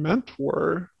getting a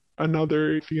mentor,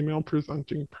 another female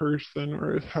presenting person,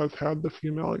 or has had the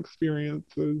female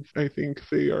experiences. I think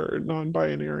they are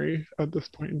non-binary at this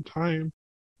point in time.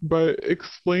 But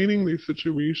explaining these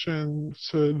situations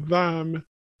to them,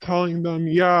 telling them,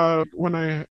 yeah, when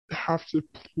I have to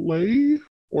play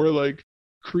or like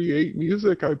create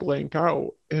music, I blank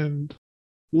out. And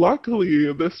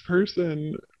luckily, this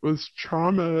person was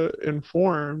trauma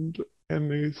informed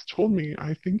and they told me,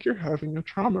 I think you're having a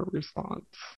trauma response.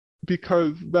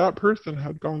 Because that person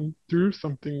had gone through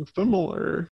something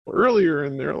similar earlier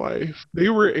in their life. They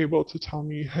were able to tell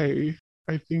me, hey,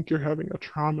 I think you're having a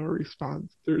trauma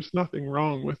response. There's nothing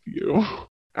wrong with you.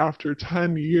 After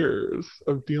 10 years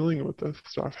of dealing with this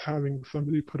stuff, having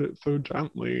somebody put it so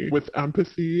gently with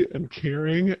empathy and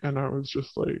caring, and I was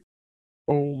just like,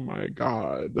 oh my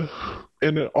God.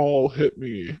 And it all hit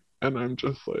me. And I'm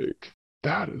just like,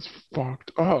 that is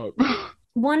fucked up.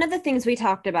 One of the things we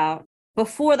talked about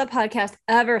before the podcast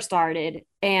ever started,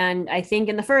 and I think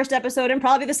in the first episode and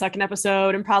probably the second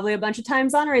episode and probably a bunch of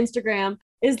times on our Instagram,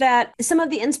 is that some of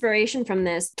the inspiration from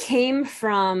this came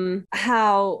from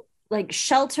how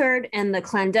sheltered and the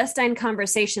clandestine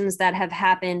conversations that have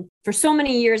happened for so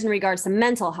many years in regards to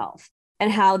mental health,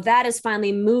 and how that has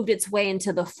finally moved its way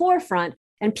into the forefront.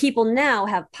 And people now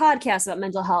have podcasts about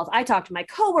mental health. I talk to my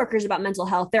coworkers about mental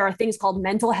health. There are things called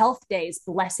mental health days.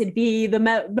 Blessed be the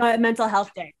mental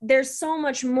health day. There's so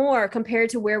much more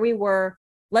compared to where we were,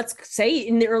 let's say,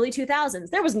 in the early 2000s.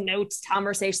 There was no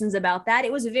conversations about that.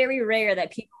 It was very rare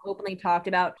that people openly talked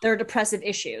about their depressive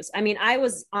issues. I mean, I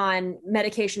was on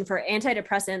medication for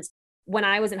antidepressants when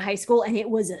I was in high school, and it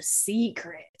was a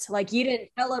secret. Like, you didn't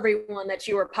tell everyone that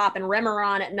you were popping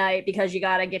Remeron at night because you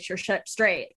got to get your shit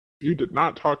straight. You did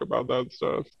not talk about that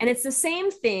stuff. And it's the same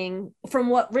thing from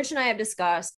what Rich and I have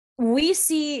discussed. We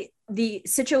see the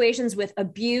situations with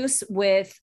abuse,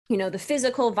 with, the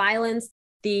physical violence,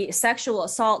 the sexual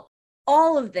assault.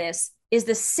 All of this is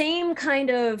the same kind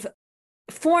of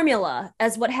formula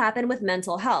as what happened with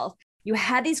mental health. You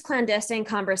had these clandestine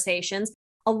conversations.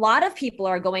 A lot of people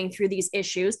are going through these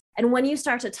issues. And when you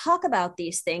start to talk about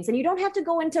these things, and you don't have to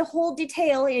go into whole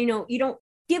detail, you don't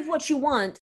give what you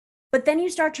want, but then you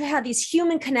start to have these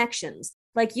human connections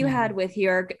like you had with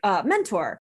your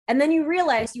mentor. And then you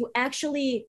realize you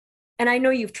actually, and I know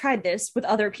you've tried this with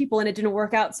other people and it didn't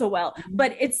work out so well,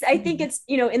 but I think it's,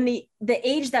 in the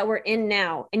age that we're in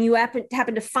now, and you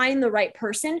happen to find the right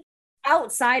person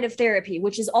outside of therapy,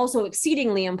 which is also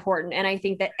exceedingly important. And I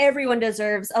think that everyone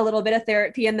deserves a little bit of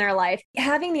therapy in their life.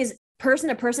 Having these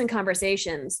person-to-person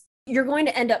conversations, you're going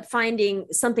to end up finding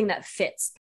something that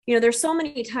fits. There's so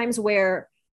many times where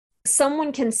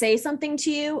someone can say something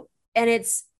to you and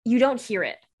you don't hear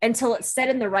it until it's said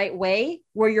in the right way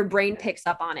where your brain picks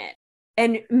up on it.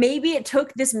 And maybe it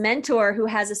took this mentor who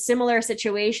has a similar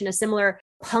situation, a similar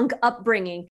punk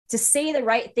upbringing, to say the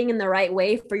right thing in the right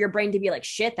way for your brain to be like,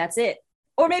 shit, that's it.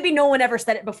 Or maybe no one ever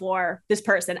said it before this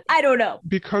person. I don't know.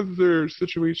 Because their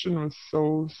situation was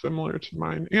so similar to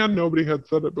mine and nobody had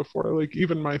said it before. Like,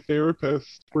 even my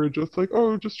therapists were just like,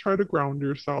 oh, just try to ground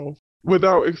yourself,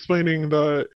 without explaining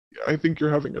that I think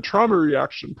you're having a trauma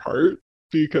reaction part,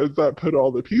 because that put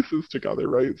all the pieces together,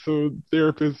 right? So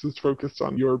therapist is focused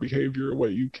on your behavior,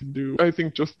 what you can do. I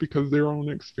think just because their own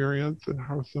experience and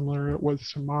how similar it was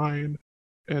to mine,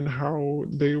 and how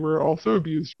they were also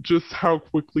abused, just how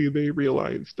quickly they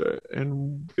realized it,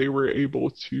 and they were able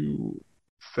to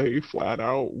say flat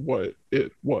out what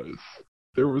it was.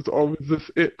 There was always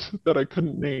this it that I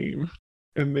couldn't name,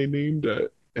 and they named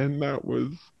it. And that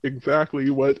was exactly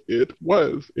what it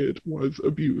was. It was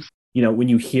abuse. You know, when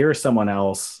you hear someone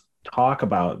else talk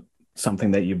about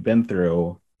something that you've been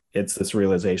through, it's this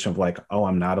realization of like, oh,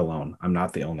 I'm not alone. I'm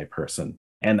not the only person.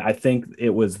 And I think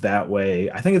it was that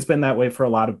way. I think it's been that way for a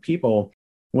lot of people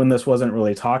when this wasn't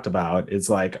really talked about. It's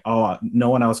like, oh, no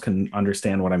one else can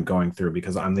understand what I'm going through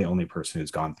because I'm the only person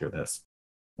who's gone through this,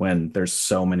 when there's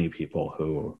so many people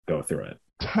who go through it.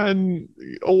 10,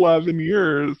 11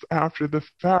 years after the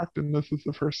fact, and this is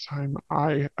the first time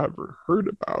I ever heard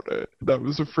about it. That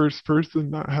was the first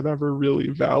person that had ever really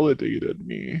validated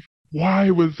me. Why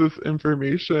was this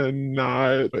information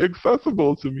not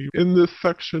accessible to me in this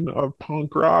section of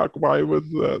punk rock? Why was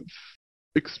that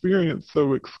experience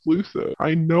so exclusive?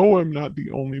 I know I'm not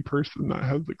the only person that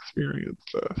has experienced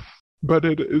this, but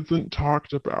it isn't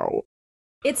talked about.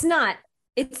 It's not.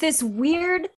 It's this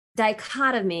weird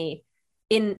dichotomy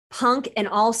in punk and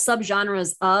all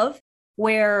subgenres of,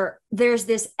 where there's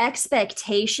this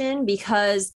expectation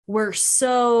because we're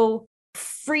so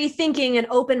free thinking and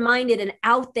open-minded and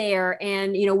out there,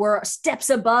 and we're steps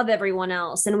above everyone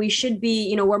else, and we should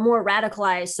be, we're more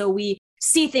radicalized, so we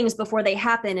see things before they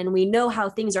happen and we know how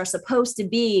things are supposed to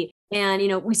be.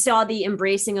 And we saw the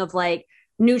embracing of like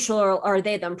neutral or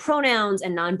they them pronouns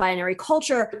and non-binary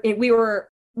culture. We were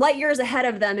light years ahead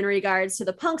of them in regards to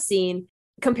the punk scene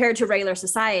compared to regular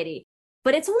society.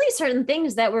 But it's only certain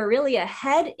things that we're really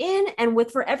ahead in. And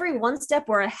for every one step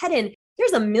we're ahead in,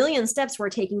 there's a million steps we're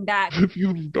taking back. If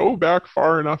you go back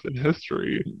far enough in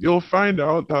history, you'll find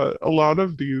out that a lot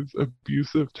of these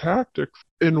abusive tactics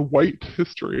in white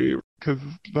history, because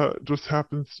that just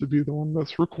happens to be the one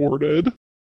that's recorded,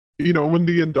 when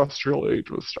the industrial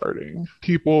age was starting,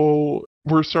 people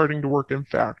were starting to work in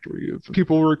factories.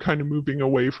 People were kind of moving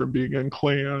away from being in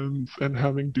clans and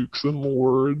having dukes and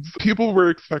lords. People were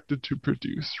expected to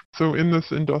produce. So in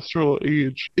this industrial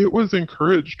age, it was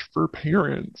encouraged for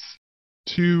parents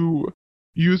to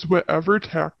use whatever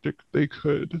tactic they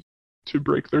could to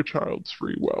break their child's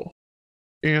free will.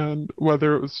 And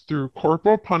whether it was through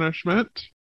corporal punishment,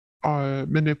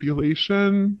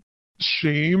 manipulation,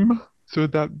 shame, so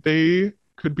that they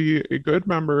could be a good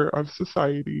member of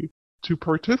society to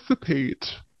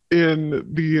participate in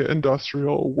the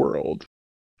industrial world.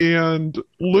 And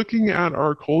looking at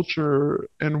our culture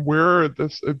and where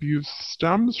this abuse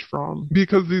stems from,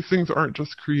 because these things aren't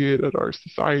just created, our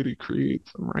society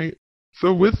creates them, right?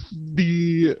 So with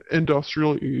the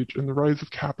industrial age and the rise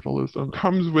of capitalism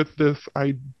comes with this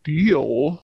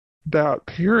ideal that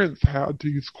parents had to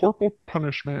use corporal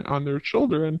punishment on their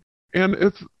children. And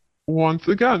it's, once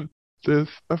again, this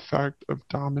effect of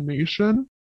domination,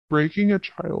 breaking a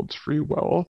child's free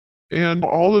will. And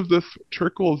all of this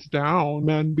trickles down,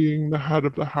 men being the head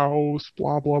of the house,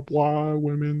 blah, blah, blah,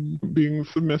 women being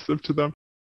submissive to them,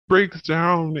 breaks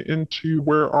down into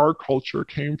where our culture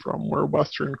came from, where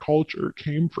Western culture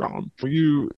came from.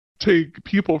 You take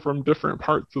people from different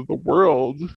parts of the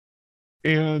world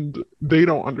and they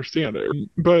don't understand it.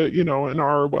 But, in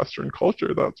our Western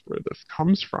culture, that's where this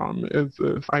comes from, is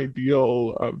this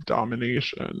ideal of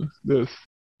domination, this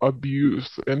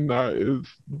abuse, and that is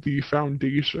the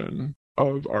foundation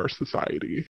of our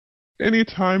society.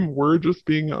 Anytime we're just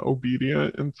being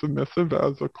obedient and submissive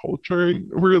as a culture,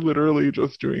 we're literally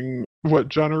just doing what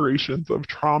generations of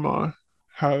trauma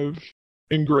have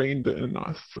ingrained in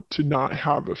us, to not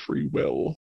have a free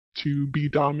will, to be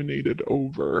dominated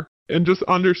over. And just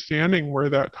understanding where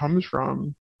that comes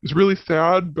from is really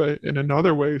sad, but in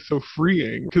another way, so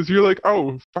freeing. Because you're like,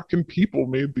 oh, fucking people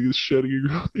made these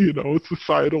shitty,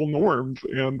 societal norms,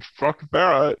 and fuck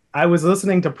that. I was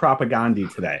listening to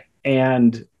Propagandhi today,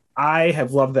 and I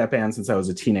have loved that band since I was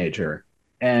a teenager.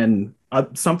 And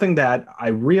something that I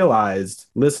realized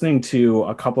listening to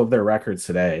a couple of their records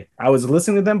today, I was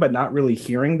listening to them, but not really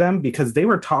hearing them, because they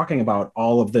were talking about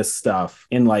all of this stuff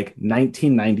in like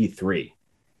 1993.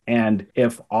 And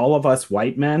if all of us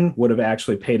white men would have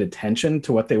actually paid attention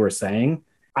to what they were saying,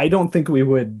 I don't think we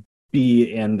would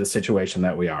be in the situation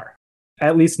that we are,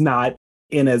 at least not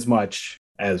in as much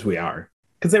as we are.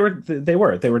 Because they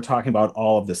were talking about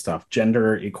all of this stuff,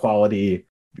 gender equality,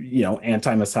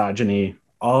 anti-misogyny,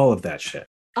 all of that shit.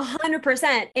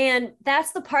 100%. And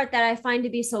that's the part that I find to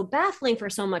be so baffling for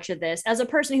so much of this. As a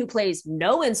person who plays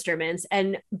no instruments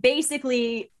and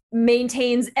basically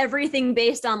maintains everything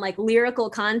based on like lyrical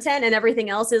content, and everything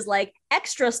else is like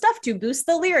extra stuff to boost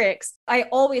the lyrics, I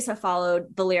always have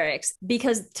followed the lyrics,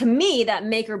 because to me that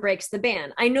make or breaks the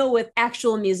band. I know with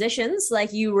actual musicians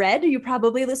like you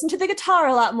probably listen to the guitar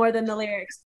a lot more than the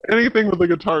lyrics. Anything with a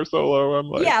guitar solo, I'm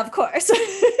like, yeah, of course.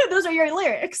 Those are your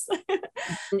lyrics.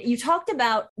 You talked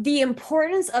about the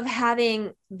importance of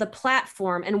having the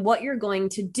platform and what you're going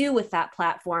to do with that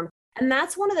platform. And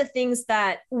that's one of the things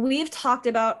that we've talked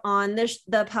about on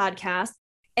the podcast.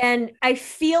 And I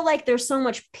feel like there's so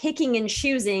much picking and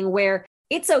choosing where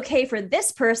it's okay for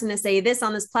this person to say this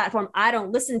on this platform. I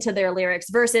don't listen to their lyrics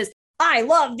versus I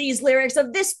love these lyrics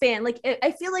of this band. Like,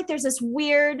 I feel like there's this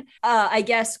weird, I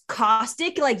guess,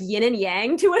 caustic, like yin and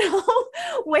yang to it all,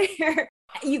 where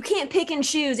you can't pick and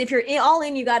choose. If you're all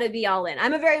in, you got to be all in.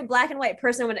 I'm a very black and white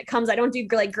person when it comes. I don't do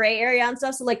like gray area and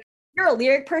stuff. So like, you're a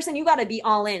lyric person, you got to be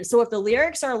all in. So if the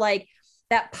lyrics are like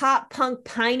that pop punk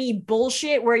piney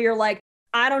bullshit where you're like,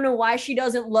 I don't know why she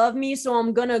doesn't love me, so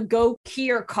I'm going to go key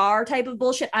her car type of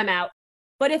bullshit, I'm out.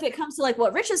 But if it comes to like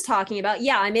what Rich is talking about,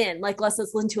 yeah, I'm in. Like, let's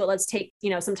listen to it. Let's take,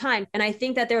 some time. And I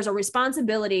think that there's a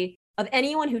responsibility of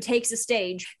anyone who takes a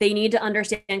stage. They need to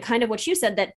understand kind of what you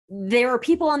said, that there are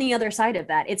people on the other side of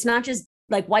that. It's not just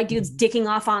like white dudes dicking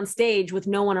off on stage with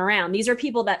no one around. These are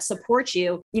people that support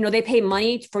you. They pay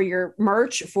money for your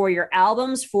merch, for your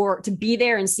albums, to be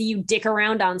there and see you dick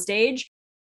around on stage.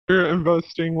 You're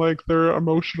investing like their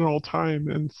emotional time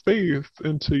and space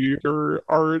into your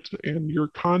art and your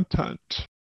content.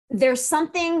 There's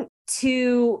something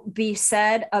to be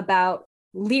said about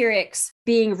lyrics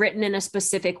being written in a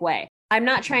specific way. I'm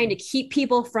not trying to keep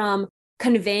people from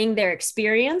conveying their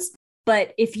experience,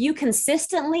 but if you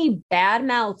consistently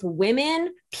badmouth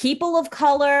women, people of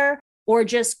color, or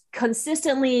just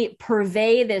consistently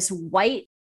purvey this white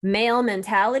male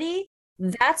mentality,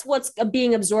 that's what's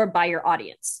being absorbed by your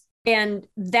audience. And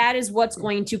that is what's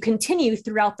going to continue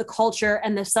throughout the culture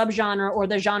and the subgenre or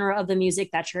the genre of the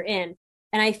music that you're in.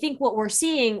 And I think what we're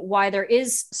seeing, why there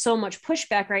is so much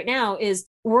pushback right now, is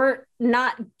we're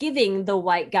not giving the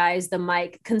white guys the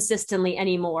mic consistently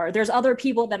anymore. There's other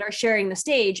people that are sharing the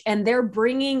stage, and they're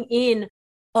bringing in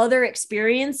other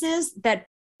experiences that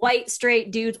white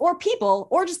straight dudes or people,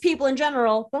 or just people in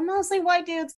general, but mostly white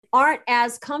dudes, aren't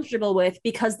as comfortable with,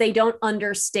 because they don't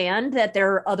understand that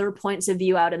there are other points of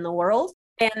view out in the world.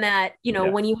 And that,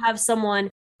 when you have someone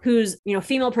who's,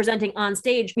 female presenting on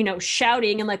stage,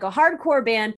 shouting in like a hardcore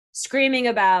band, screaming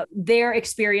about their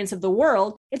experience of the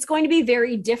world, it's going to be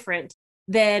very different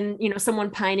than, someone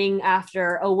pining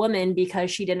after a woman because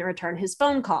she didn't return his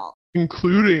phone call.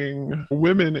 Including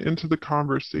women into the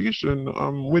conversation.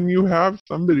 When you have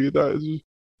somebody that is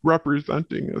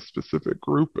representing a specific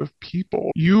group of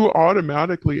people, you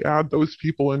automatically add those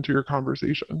people into your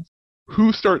conversation.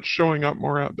 Who starts showing up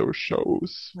more at those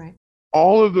shows? Right.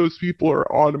 All of those people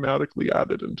are automatically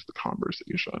added into the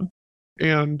conversation.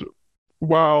 And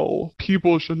while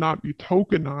people should not be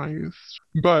tokenized,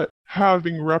 but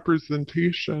having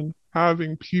representation,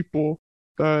 having people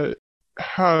that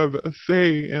have a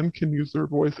say and can use their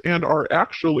voice and are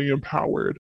actually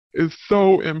empowered is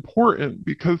so important,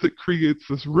 because it creates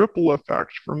this ripple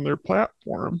effect from their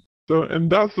platform. So,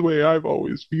 and that's the way I've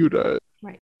always viewed it.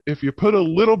 Right. If you put a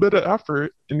little bit of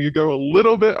effort and you go a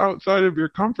little bit outside of your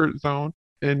comfort zone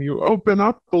and you open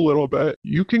up a little bit,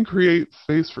 you can create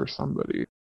space for somebody.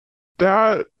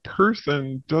 That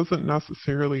person doesn't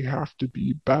necessarily have to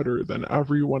be better than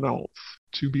everyone else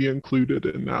to be included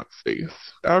in that space.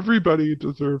 Everybody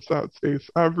deserves that space.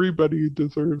 Everybody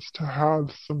deserves to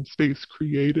have some space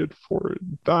created for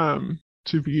them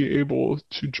to be able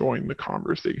to join the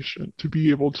conversation, to be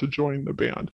able to join the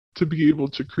band, to be able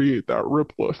to create that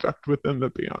ripple effect within the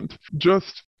band.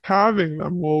 Just having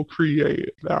them will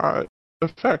create that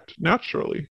effect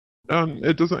naturally.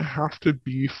 It doesn't have to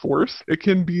be forced. It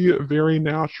can be a very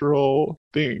natural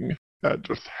thing that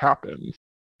just happens.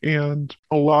 And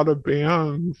a lot of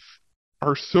bands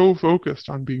are so focused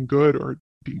on being good or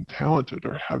being talented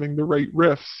or having the right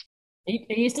riffs. Are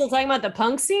you still talking about the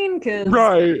punk scene?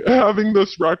 Right. Having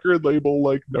this record label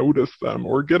like notice them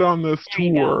or get on this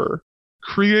tour.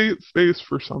 Create space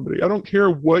for somebody. I don't care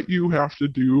what you have to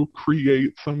do.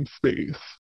 Create some space.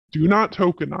 Do not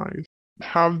tokenize.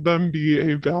 Have them be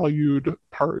a valued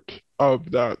part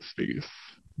of that space,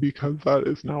 because that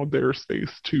is now their space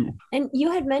too. And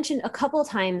you had mentioned a couple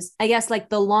times, I guess, like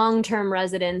the long-term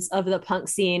residents of the punk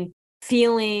scene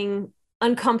feeling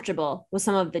uncomfortable with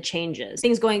some of the changes,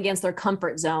 things going against their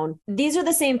comfort zone. These are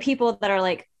the same people that are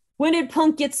like, when did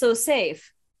punk get so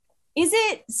safe? Is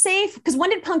it safe? Because when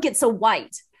did punk get so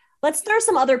white? Let's throw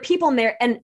some other people in there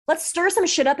and let's stir some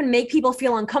shit up and make people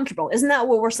feel uncomfortable. Isn't that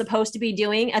what we're supposed to be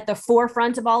doing at the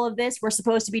forefront of all of this? We're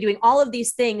supposed to be doing all of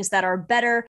these things that are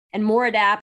better and more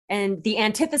adapt and the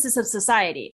antithesis of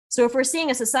society. So if we're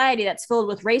seeing a society that's filled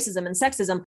with racism and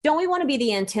sexism, don't we want to be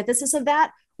the antithesis of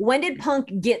that? When Did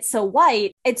Punk Get So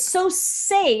White? It's so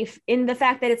safe in the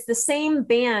fact that it's the same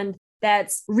band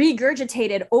that's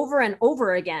regurgitated over and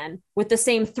over again with the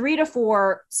same 3 to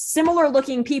 4 similar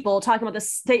looking people talking about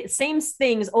the same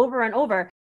things over and over.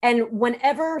 And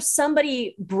whenever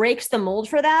somebody breaks the mold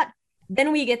for that,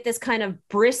 then we get this kind of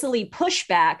bristly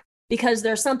pushback because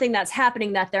there's something that's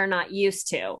happening that they're not used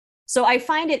to. So I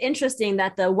find it interesting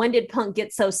that the When Did Punk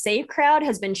Get So Safe crowd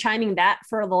has been chiming that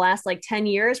for the last 10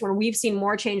 years, when we've seen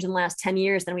more change in the last 10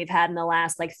 years than we've had in the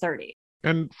last 30.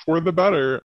 And for the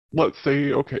better. Let's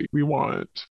say, okay, we want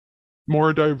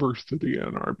more diversity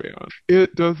in our band.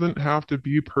 It doesn't have to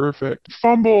be perfect.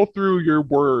 Fumble through your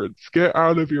words. Get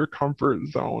out of your comfort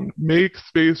zone. Make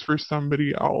space for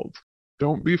somebody else.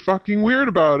 Don't be fucking weird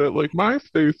about it like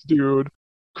MySpace, dude.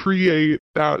 Create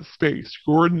that space.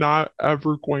 You're not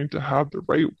ever going to have the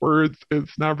right words.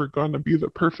 It's never going to be the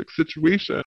perfect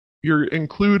situation. You're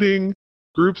including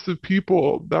groups of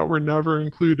people that were never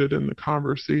included in the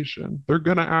conversation. They're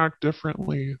going to act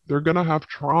differently. They're going to have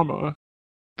trauma.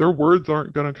 Their words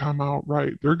aren't going to come out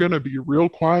right. They're going to be real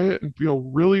quiet and feel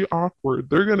really awkward.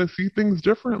 They're going to see things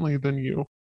differently than you.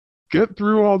 Get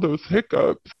through all those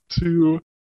hiccups to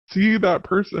see that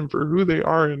person for who they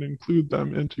are and include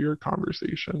them into your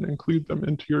conversation, include them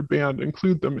into your band,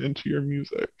 include them into your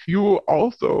music. You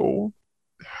also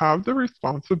have the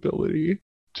responsibility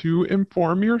to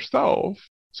inform yourself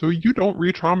so you don't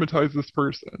re-traumatize this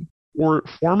person or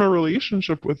form a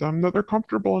relationship with them that they're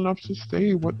comfortable enough to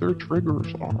say what their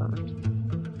triggers are.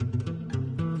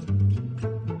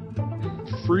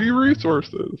 Free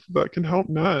resources that can help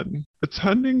men.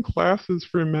 Attending classes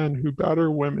for men who batter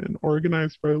women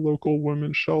organized by a local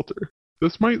women's shelter.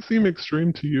 This might seem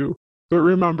extreme to you, but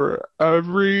remember,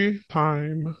 every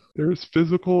time there's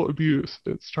physical abuse,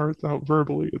 it starts out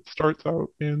verbally. It starts out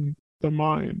in the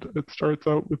mind. It starts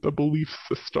out with a belief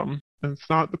system. And it's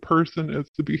not the person,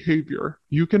 it's the behavior.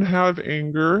 You can have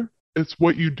anger. It's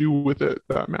what you do with it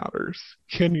that matters.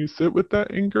 Can you sit with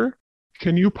that anger?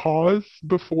 Can you pause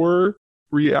before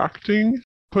reacting?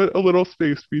 Put a little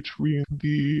space between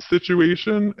the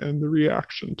situation and the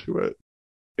reaction to it.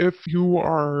 If you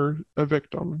are a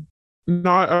victim,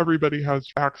 not everybody has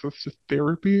access to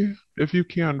therapy. If you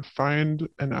can, find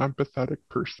an empathetic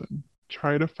person.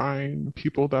 Try to find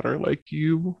people that are like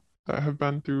you, that have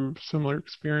been through similar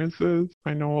experiences.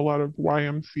 I know a lot of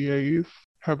YMCAs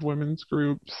have women's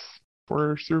groups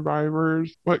for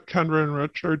survivors. What Kendra and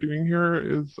Rich are doing here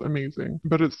is amazing,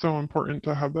 but it's so important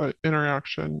to have that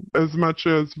interaction. As much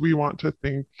as we want to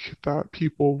think that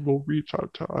people will reach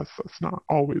out to us, that's not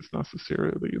always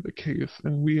necessarily the case,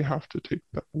 and we have to take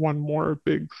that one more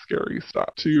big scary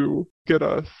step to get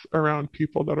us around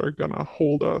people that are gonna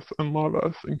hold us and love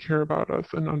us and care about us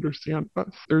and understand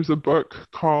us. There's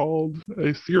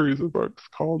a series of books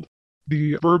called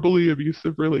The Verbally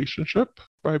Abusive Relationship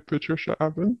by Patricia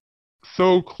Evans.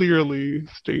 So clearly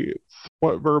states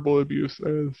what verbal abuse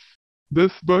is.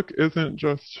 This book isn't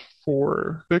just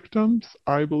for victims.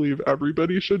 I believe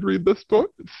everybody should read this book.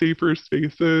 Safer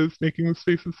Spaces, Making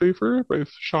Spaces Safer by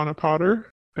Shauna Potter.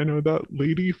 I know that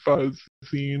Lady Fuzz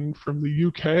zine from the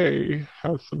UK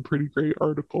has some pretty great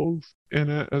articles in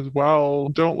it as well.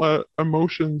 Don't Let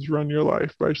Emotions Run Your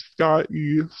Life by Scott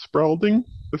E. Spalding.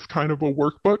 It's kind of a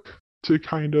workbook to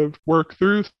kind of work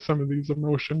through some of these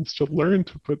emotions, to learn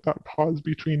to put that pause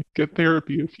between. Get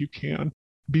therapy if you can.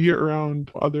 Be around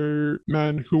other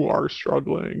men who are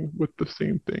struggling with the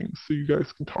same things so you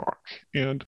guys can talk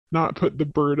and not put the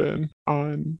burden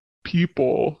on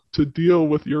people to deal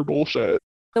with your bullshit.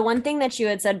 The one thing that you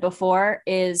had said before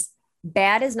is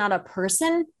bad is not a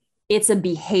person, it's a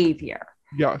behavior.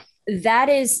 Yes. That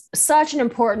is such an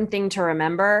important thing to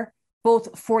remember,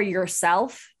 both for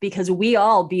yourself, because we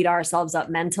all beat ourselves up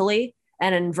mentally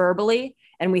and verbally,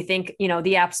 and we think,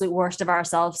 the absolute worst of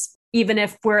ourselves. Even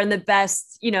if we're in the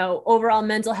best, overall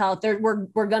mental health,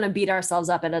 we're going to beat ourselves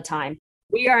up at a time.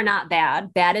 We are not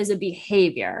bad. Bad is a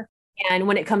behavior. And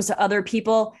when it comes to other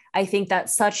people, I think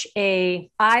that's such a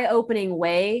eye-opening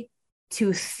way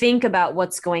to think about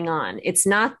what's going on. It's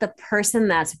not the person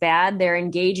that's bad. They're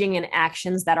engaging in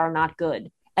actions that are not good.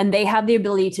 And they have the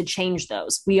ability to change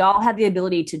those. We all have the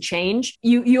ability to change.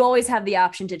 You always have the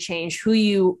option to change who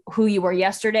you were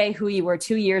yesterday, who you were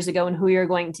 2 years ago, and who you're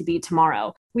going to be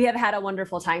tomorrow. We have had a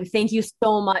wonderful time. Thank you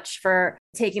so much for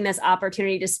taking this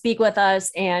opportunity to speak with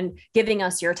us and giving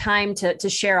us your time to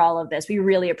share all of this. We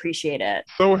really appreciate it.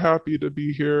 So happy to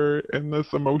be here in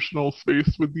this emotional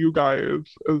space with you guys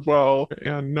as well,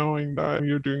 and knowing that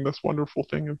you're doing this wonderful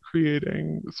thing of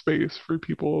creating space for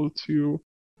people to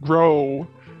grow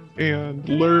and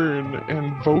learn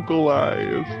and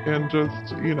vocalize and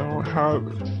just,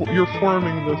 you're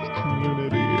forming this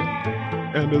community,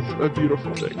 and it's a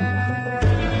beautiful thing.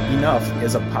 Enough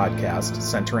is a podcast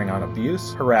centering on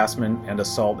abuse, harassment, and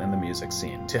assault in the music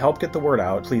scene. To help get the word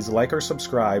out, please like or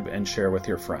subscribe and share with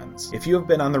your friends. If you have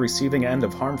been on the receiving end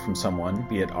of harm from someone,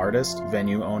 be it artist,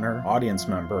 venue owner, audience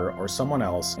member, or someone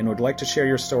else, and would like to share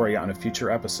your story on a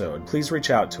future episode, please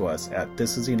reach out to us at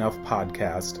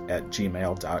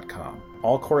thisisenoughpodcast@gmail.com.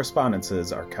 All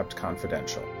correspondences are kept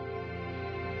confidential.